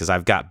ass because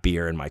I've got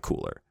beer in my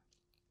cooler.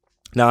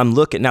 Now I'm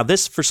looking. Now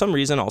this, for some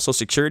reason, also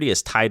security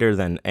is tighter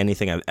than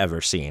anything I've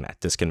ever seen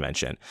at this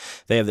convention.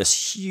 They have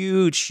this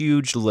huge,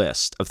 huge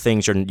list of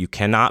things you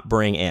cannot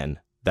bring in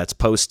that's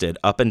posted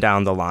up and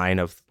down the line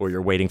of where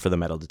you're waiting for the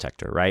metal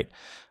detector, right?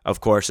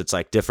 Of course, it's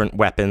like different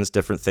weapons,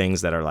 different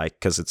things that are like,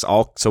 because it's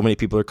all, so many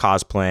people are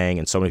cosplaying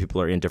and so many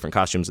people are in different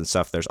costumes and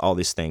stuff. There's all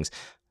these things.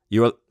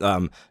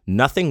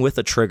 Nothing with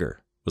a trigger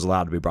was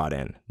allowed to be brought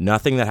in.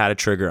 Nothing that had a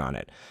trigger on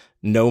it.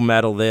 No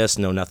metal this,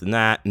 no nothing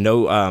that.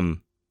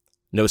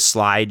 No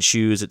slide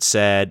shoes, it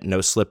said.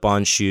 No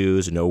slip-on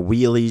shoes. No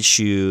wheelie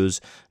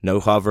shoes. No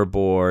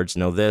hoverboards.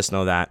 No this,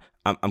 no that.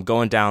 I'm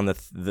going down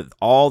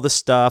all the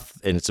stuff,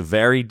 and it's a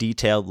very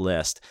detailed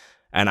list.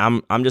 And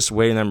I'm just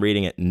waiting. I'm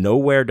reading it.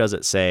 Nowhere does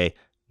it say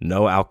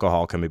no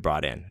alcohol can be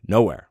brought in.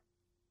 Nowhere.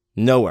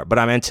 But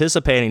I'm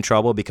anticipating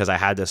trouble because I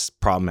had this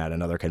problem at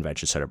another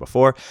convention center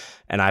before,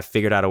 and I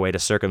figured out a way to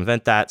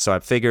circumvent that. So I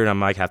figured I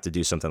might have to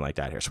do something like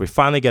that here. So we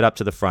finally get up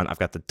to the front. I've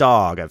got the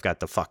dog. I've got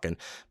the fucking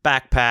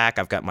backpack.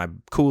 I've got my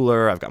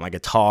cooler. I've got my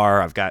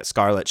guitar. I've got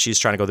Scarlett. She's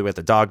trying to go through with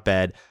the dog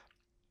bed.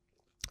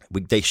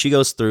 She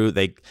goes through.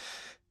 They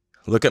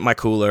look at my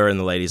cooler, and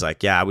the lady's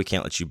like, yeah, we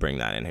can't let you bring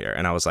that in here.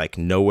 And I was like,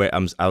 no way. I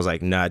was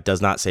like, no, it does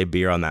not say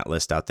beer on that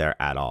list out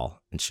there at all.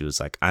 And she was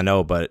like, I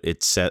know, but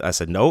it said, I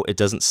said, no, it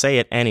doesn't say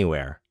it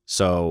anywhere.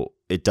 So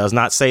it does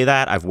not say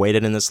that. I've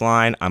waited in this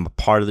line. I'm a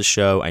part of the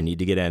show. I need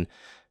to get in.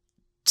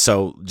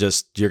 So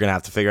you're going to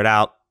have to figure it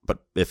out. But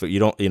if you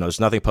don't, there's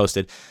nothing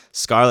posted.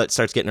 Scarlett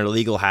starts getting her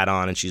legal hat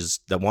on, and she's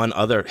the one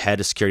other head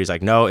of security is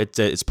like, no,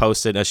 it's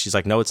posted. And she's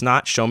like, no, it's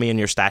not. Show me in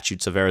your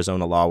statutes of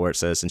Arizona law where it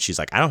says. And she's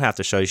like, I don't have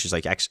to show you. She's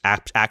like,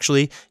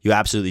 actually, you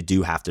absolutely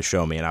do have to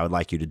show me, and I would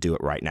like you to do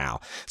it right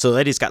now. So the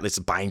lady's got this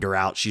binder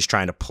out. She's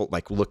trying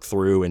to look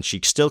through, and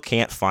she still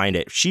can't find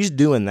it. She's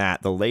doing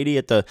that. The lady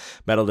at the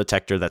metal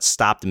detector that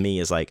stopped me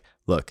is like,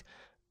 look,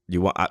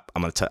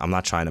 I'm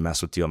not trying to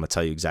mess with you. I'm gonna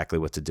tell you exactly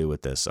what to do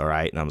with this. All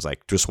right. And I was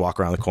like, just walk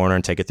around the corner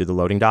and take it through the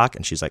loading dock.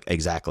 And she's like,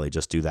 exactly,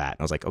 just do that. And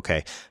I was like,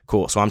 okay,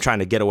 cool. So I'm trying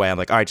to get away. I'm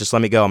like, all right, just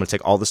let me go. I'm gonna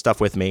take all this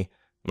stuff with me.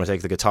 I'm gonna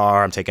take the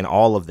guitar. I'm taking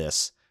all of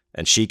this,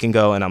 and she can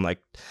go. And I'm like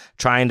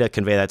trying to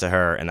convey that to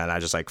her. And then I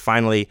just like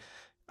finally,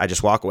 I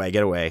just walk away,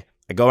 get away.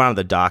 I go around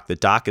the dock. The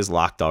dock is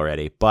locked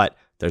already, but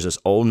there's this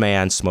old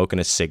man smoking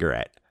a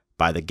cigarette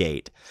by the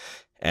gate.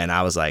 And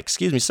I was like,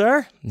 excuse me,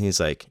 sir? And he's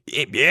like,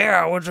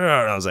 yeah, what's up?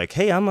 And I was like,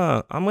 hey,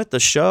 I'm with the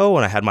show.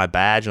 And I had my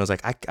badge. And I was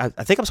like, I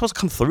think I'm supposed to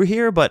come through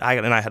here. But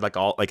I had like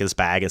all like this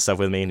bag and stuff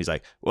with me. And he's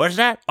like, what's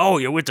that? Oh,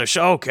 you're with the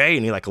show? Okay.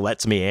 And he like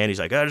lets me in. He's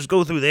like, just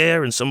go through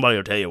there and somebody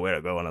will tell you where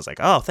to go. And I was like,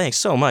 oh, thanks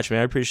so much, man.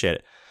 I appreciate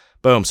it.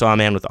 Boom. So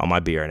I'm in with all my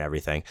beer and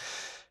everything.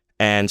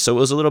 And so it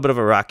was a little bit of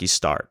a rocky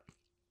start.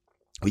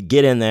 We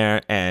get in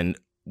there and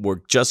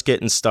we're just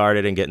getting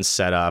started and getting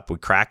set up. We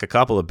crack a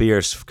couple of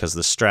beers because of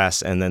the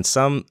stress. And then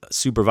some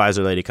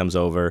supervisor lady comes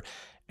over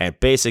and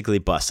basically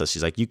busts us.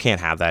 She's like, you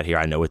can't have that here.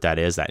 I know what that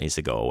is. That needs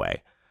to go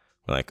away.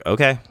 We're like,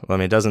 okay. Well, I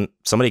mean, it doesn't,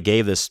 somebody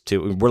gave this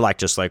to, we're like,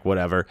 just like,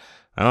 whatever.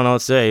 I don't know what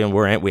to say. And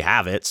we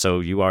have it. So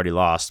you already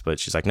lost. But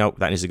she's like, nope,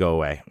 that needs to go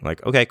away. I'm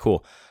like, okay,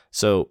 cool.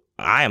 So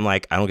I am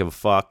like, I don't give a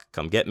fuck.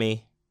 Come get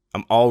me.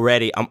 I'm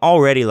already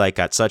like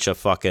at such a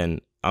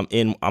fucking,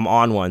 I'm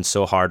on one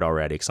so hard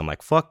already because I'm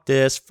like, fuck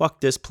this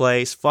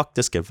place, fuck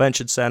this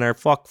convention center,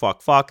 fuck.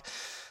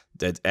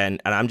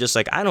 And I'm just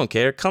like, I don't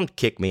care. Come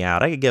kick me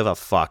out. I could give a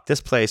fuck.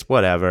 This place,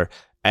 whatever.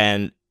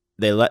 And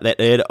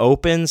it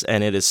opens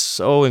and it is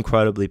so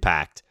incredibly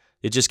packed.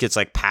 It just gets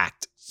like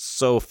packed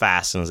so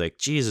fast. And I was like,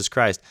 Jesus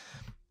Christ.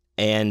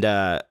 And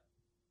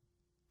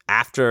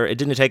after, it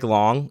didn't take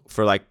long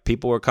for like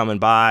people were coming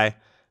by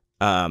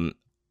and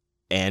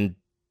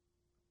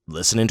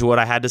listening to what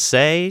I had to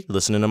say,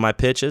 listening to my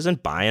pitches,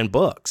 and buying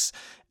books.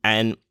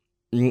 And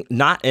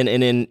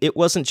it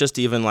wasn't just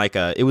even like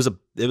it was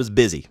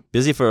busy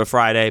for a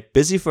Friday,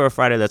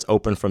 that's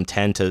open from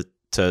 10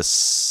 to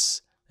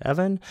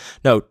 7.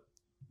 No,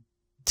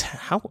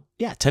 10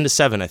 to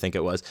 7, I think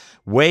it was.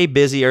 Way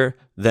busier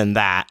than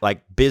that,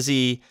 like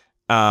busy,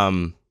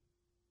 just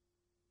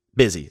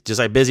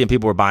like busy, and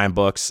people were buying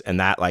books, and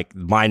that like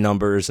my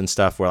numbers and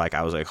stuff were like,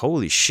 I was like,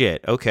 holy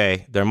shit,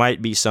 okay, there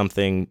might be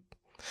something.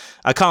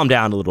 I calmed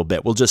down a little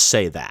bit. We'll just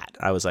say that.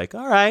 I was like,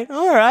 all right.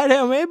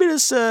 Hey, maybe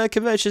this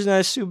convention's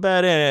not too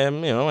bad.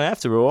 And,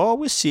 after all,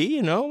 we'll see,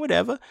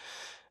 whatever.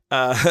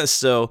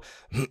 So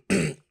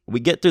we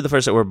get through the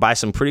first, we're by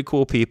some pretty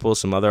cool people,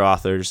 some other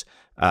authors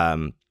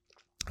that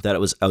it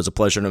was a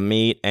pleasure to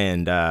meet.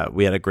 And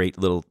we had a great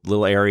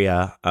little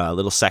area,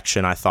 little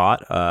section, I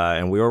thought,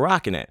 and we were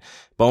rocking it.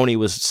 Boney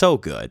was so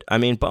good. I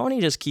mean,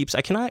 Boney just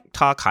I cannot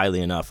talk highly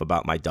enough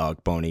about my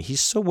dog, Boney. He's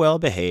so well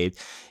behaved.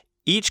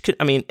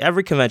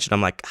 Every convention,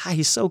 I'm like,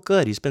 he's so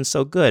good. He's been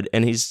so good.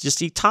 And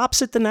he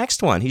tops it the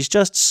next one. He's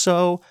just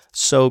so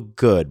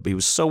good. He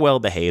was so well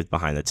behaved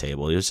behind the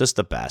table. He was just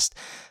the best,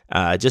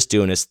 just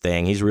doing his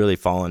thing. He's really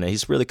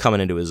he's really coming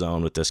into his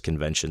own with this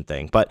convention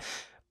thing. But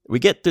we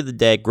get through the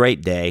day,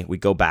 great day. We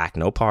go back,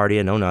 no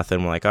partying, no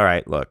nothing. We're like, all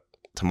right, look,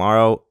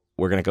 tomorrow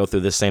we're going to go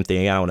through this same thing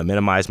again. I want to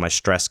minimize my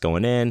stress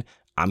going in.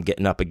 I'm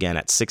getting up again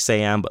at 6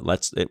 a.m., but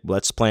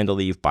let's plan to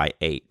leave by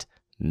 8,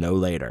 no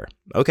later.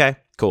 Okay,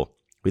 cool.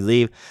 We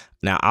leave.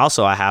 Now,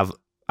 also, I'm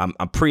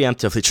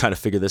preemptively trying to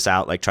figure this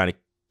out, like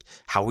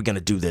how are we going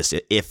to do this?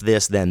 If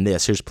this, then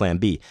this. Here's plan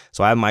B.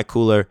 So I have my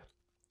cooler,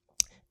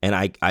 and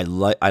I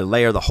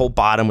layer the whole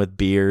bottom with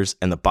beers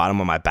and the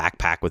bottom of my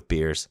backpack with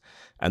beers.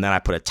 And then I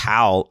put a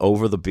towel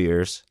over the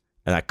beers,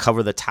 and I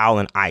cover the towel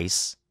in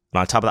ice. And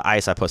on top of the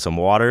ice, I put some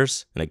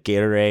waters and a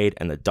Gatorade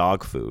and the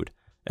dog food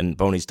and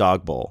Boney's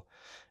dog bowl.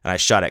 And I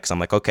shut it because I'm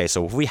like, okay,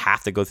 so if we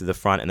have to go through the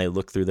front and they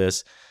look through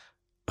this,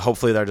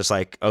 hopefully they're just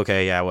like,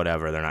 okay, yeah,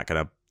 whatever. They're not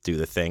going to do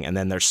the thing. And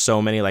then there's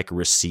so many like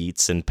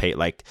receipts and pay,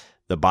 like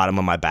the bottom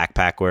of my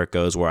backpack where it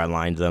goes, where I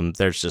lined them.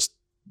 There's just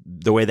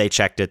the way they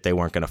checked it, they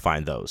weren't going to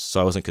find those.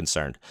 So I wasn't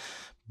concerned.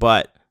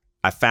 But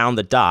I found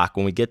the dock.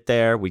 When we get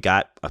there, we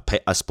got a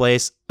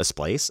place,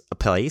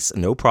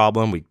 no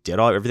problem. We did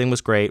everything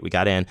was great. We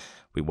got in,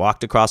 we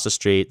walked across the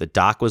street. The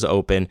dock was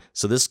open.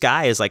 So this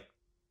guy is like,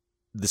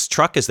 this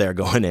truck is there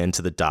going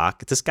into the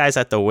dock. This guy's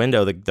at the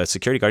window, the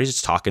security guard. He's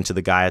just talking to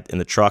the guy in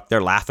the truck.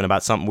 They're laughing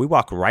about something. We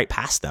walk right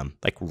past them,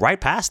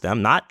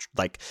 not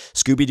like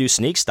Scooby-Doo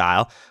sneak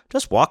style.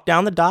 Just walk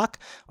down the dock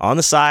on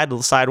the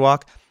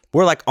sidewalk.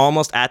 We're like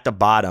almost at the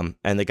bottom,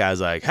 and the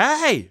guy's like,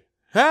 hey,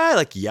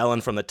 like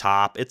yelling from the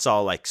top. It's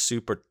all like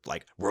super,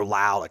 like we're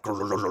loud, like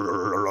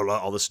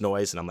all this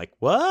noise. And I'm like,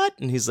 what?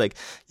 And he's like,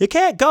 you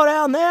can't go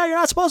down there. You're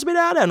not supposed to be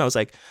down there. And I was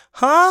like,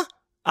 huh?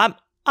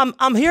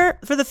 I'm here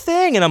for the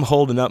thing, and I'm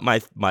holding up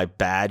my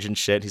badge and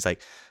shit. He's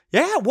like,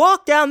 yeah,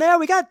 walk down there.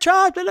 We got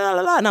charged, blah,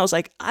 blah, blah. And I was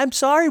like, I'm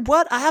sorry,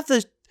 what? I have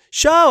the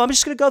show. I'm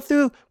just going to go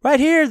through right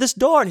here, this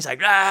door. And he's like,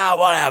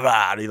 whatever.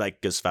 And he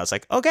like goes fast,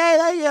 like, okay,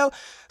 there you go.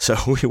 So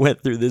we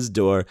went through this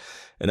door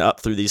and up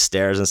through these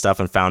stairs and stuff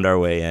and found our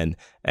way in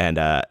and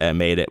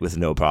made it with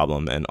no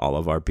problem and all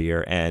of our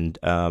beer. And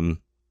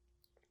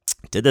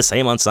did the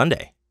same on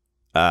Sunday.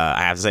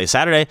 I have to say,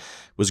 Saturday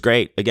was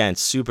great. Again,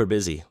 super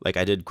busy. Like,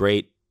 I did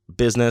great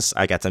business.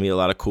 I got to meet a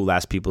lot of cool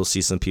ass people,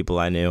 see some people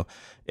I knew.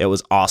 It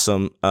was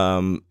awesome.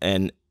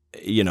 And,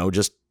 you know,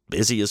 just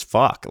busy as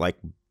fuck. Like,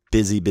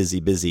 busy.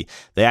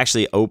 They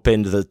actually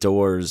opened the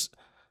doors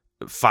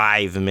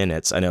 5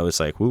 minutes. I know it's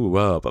like,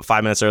 whoa, but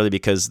 5 minutes early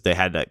because they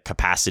had a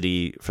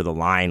capacity for the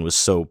line was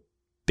so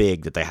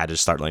big that they had to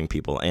start letting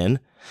people in.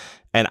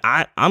 And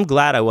I'm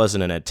glad I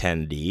wasn't an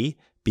attendee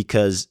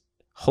because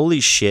holy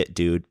shit,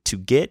 dude, to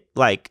get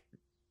like,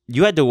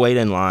 you had to wait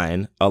in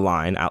a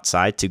line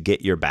outside to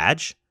get your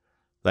badge,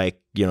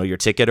 like, you know, your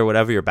ticket or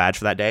whatever, your badge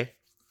for that day.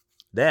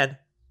 Then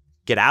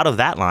get out of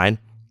that line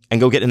and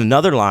go get in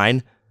another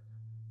line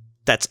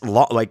that's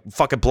like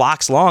fucking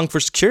blocks long for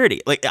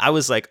security. Like, I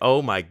was like,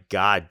 oh my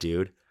God,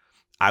 dude,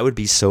 I would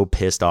be so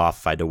pissed off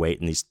if I had to wait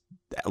in these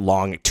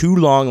two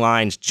long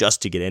lines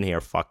just to get in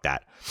here. Fuck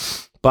that.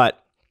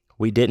 But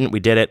we didn't. We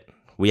did it.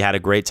 We had a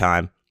great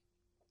time.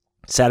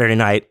 Saturday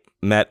night,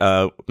 met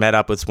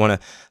up with one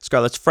of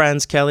Scarlett's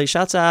friends, Kelly.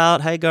 Shouts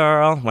out. Hey,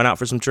 girl. Went out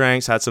for some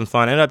drinks, had some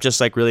fun. Ended up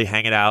just like really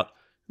hanging out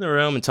in the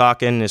room and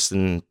talking, just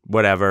and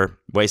whatever,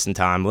 wasting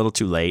time. A little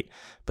too late.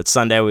 But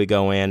Sunday we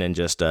go in and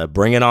just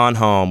bring it on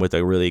home with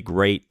a really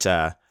great,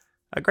 a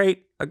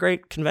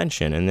great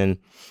convention. And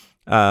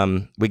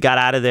then we got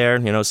out of there.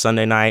 You know,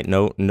 Sunday night,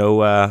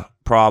 no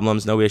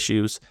problems, no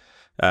issues.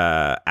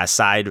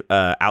 Outside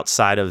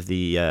of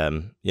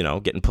the you know,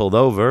 getting pulled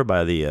over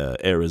by the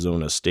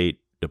Arizona State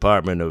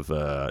Department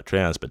of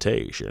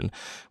Transportation,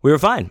 we were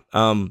fine.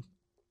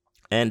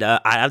 And I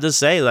have to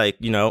say, like,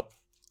 you know,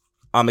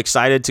 I'm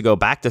excited to go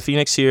back to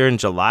Phoenix here in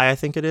July, I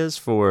think it is,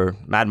 for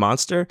Mad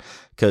Monster,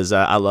 because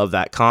I love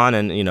that con,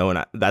 and you know,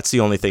 and that's the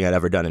only thing I'd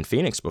ever done in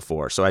Phoenix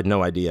before, so I had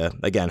no idea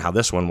again how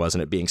this one was,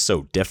 and it being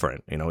so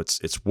different. You know,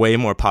 it's way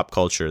more pop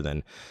culture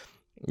than,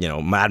 you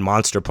know, Mad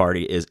Monster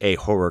Party is a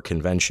horror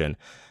convention.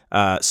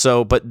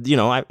 But you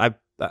know,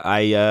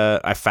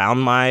 I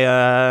found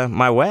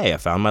my way. I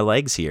found my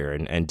legs here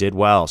and did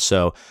well.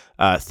 So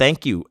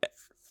thank you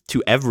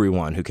to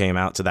everyone who came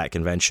out to that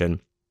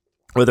convention,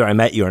 whether I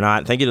met you or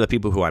not. Thank you to the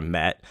people who I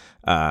met.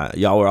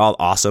 Y'all were all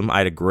awesome. I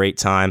had a great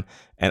time,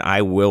 and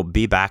I will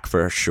be back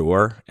for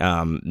sure.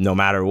 No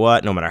matter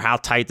what, no matter how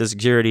tight the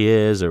security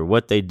is or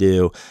what they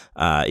do,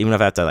 even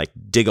if I have to like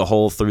dig a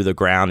hole through the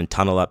ground and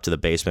tunnel up to the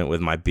basement with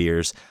my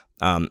beers,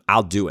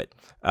 I'll do it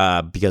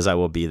because I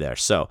will be there.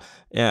 So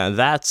yeah,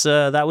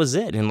 that was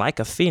it. And like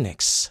a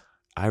phoenix,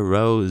 I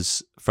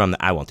rose from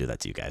the. I won't do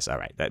that to you guys. All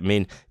right. I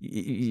mean,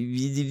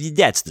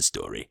 that's the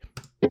story.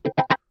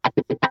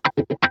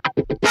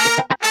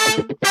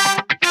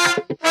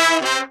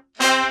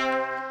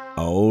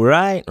 All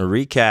right, a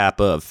recap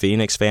of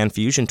Phoenix Fan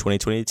Fusion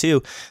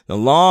 2022, the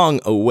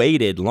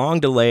long-awaited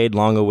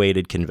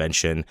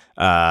convention.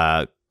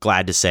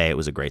 Glad to say it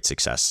was a great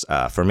success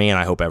for me, and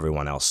I hope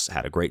everyone else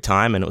had a great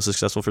time and it was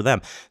successful for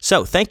them.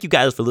 So thank you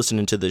guys for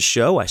listening to this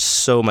show. I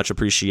so much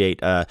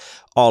appreciate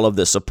all of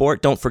the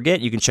support. Don't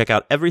forget, you can check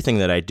out everything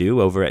that I do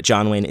over at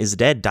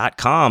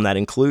johnwayneisdead.com. That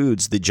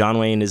includes the John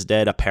Wayne is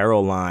Dead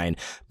apparel line,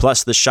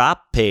 plus the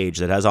shop page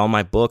that has all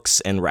my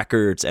books and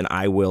records, and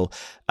I will,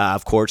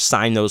 of course,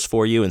 sign those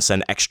for you and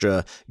send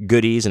extra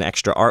goodies and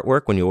extra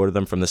artwork when you order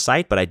them from the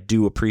site, but I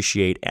do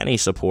appreciate any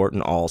support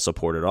and all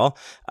support at all.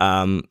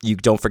 You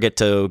don't forget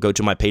to go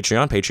to my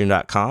Patreon,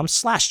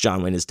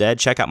 patreon.com/JohnWayneIsDead.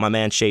 Check out my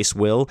man Chase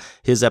Will,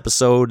 his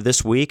episode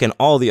this week, and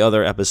all the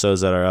other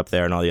episodes that are up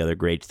there and all the other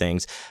great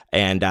things.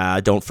 And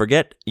don't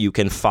forget, you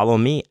can follow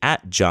me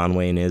at John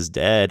Wayne is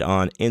Dead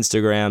on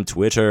Instagram,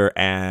 Twitter,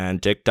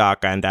 and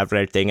TikTok, and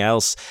everything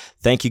else.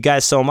 Thank you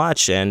guys so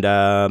much, and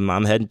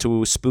I'm heading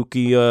to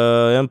Spooky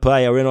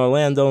Empire in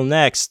Orlando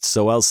next,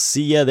 so I'll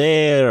see you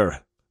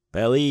there.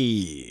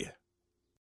 Belly.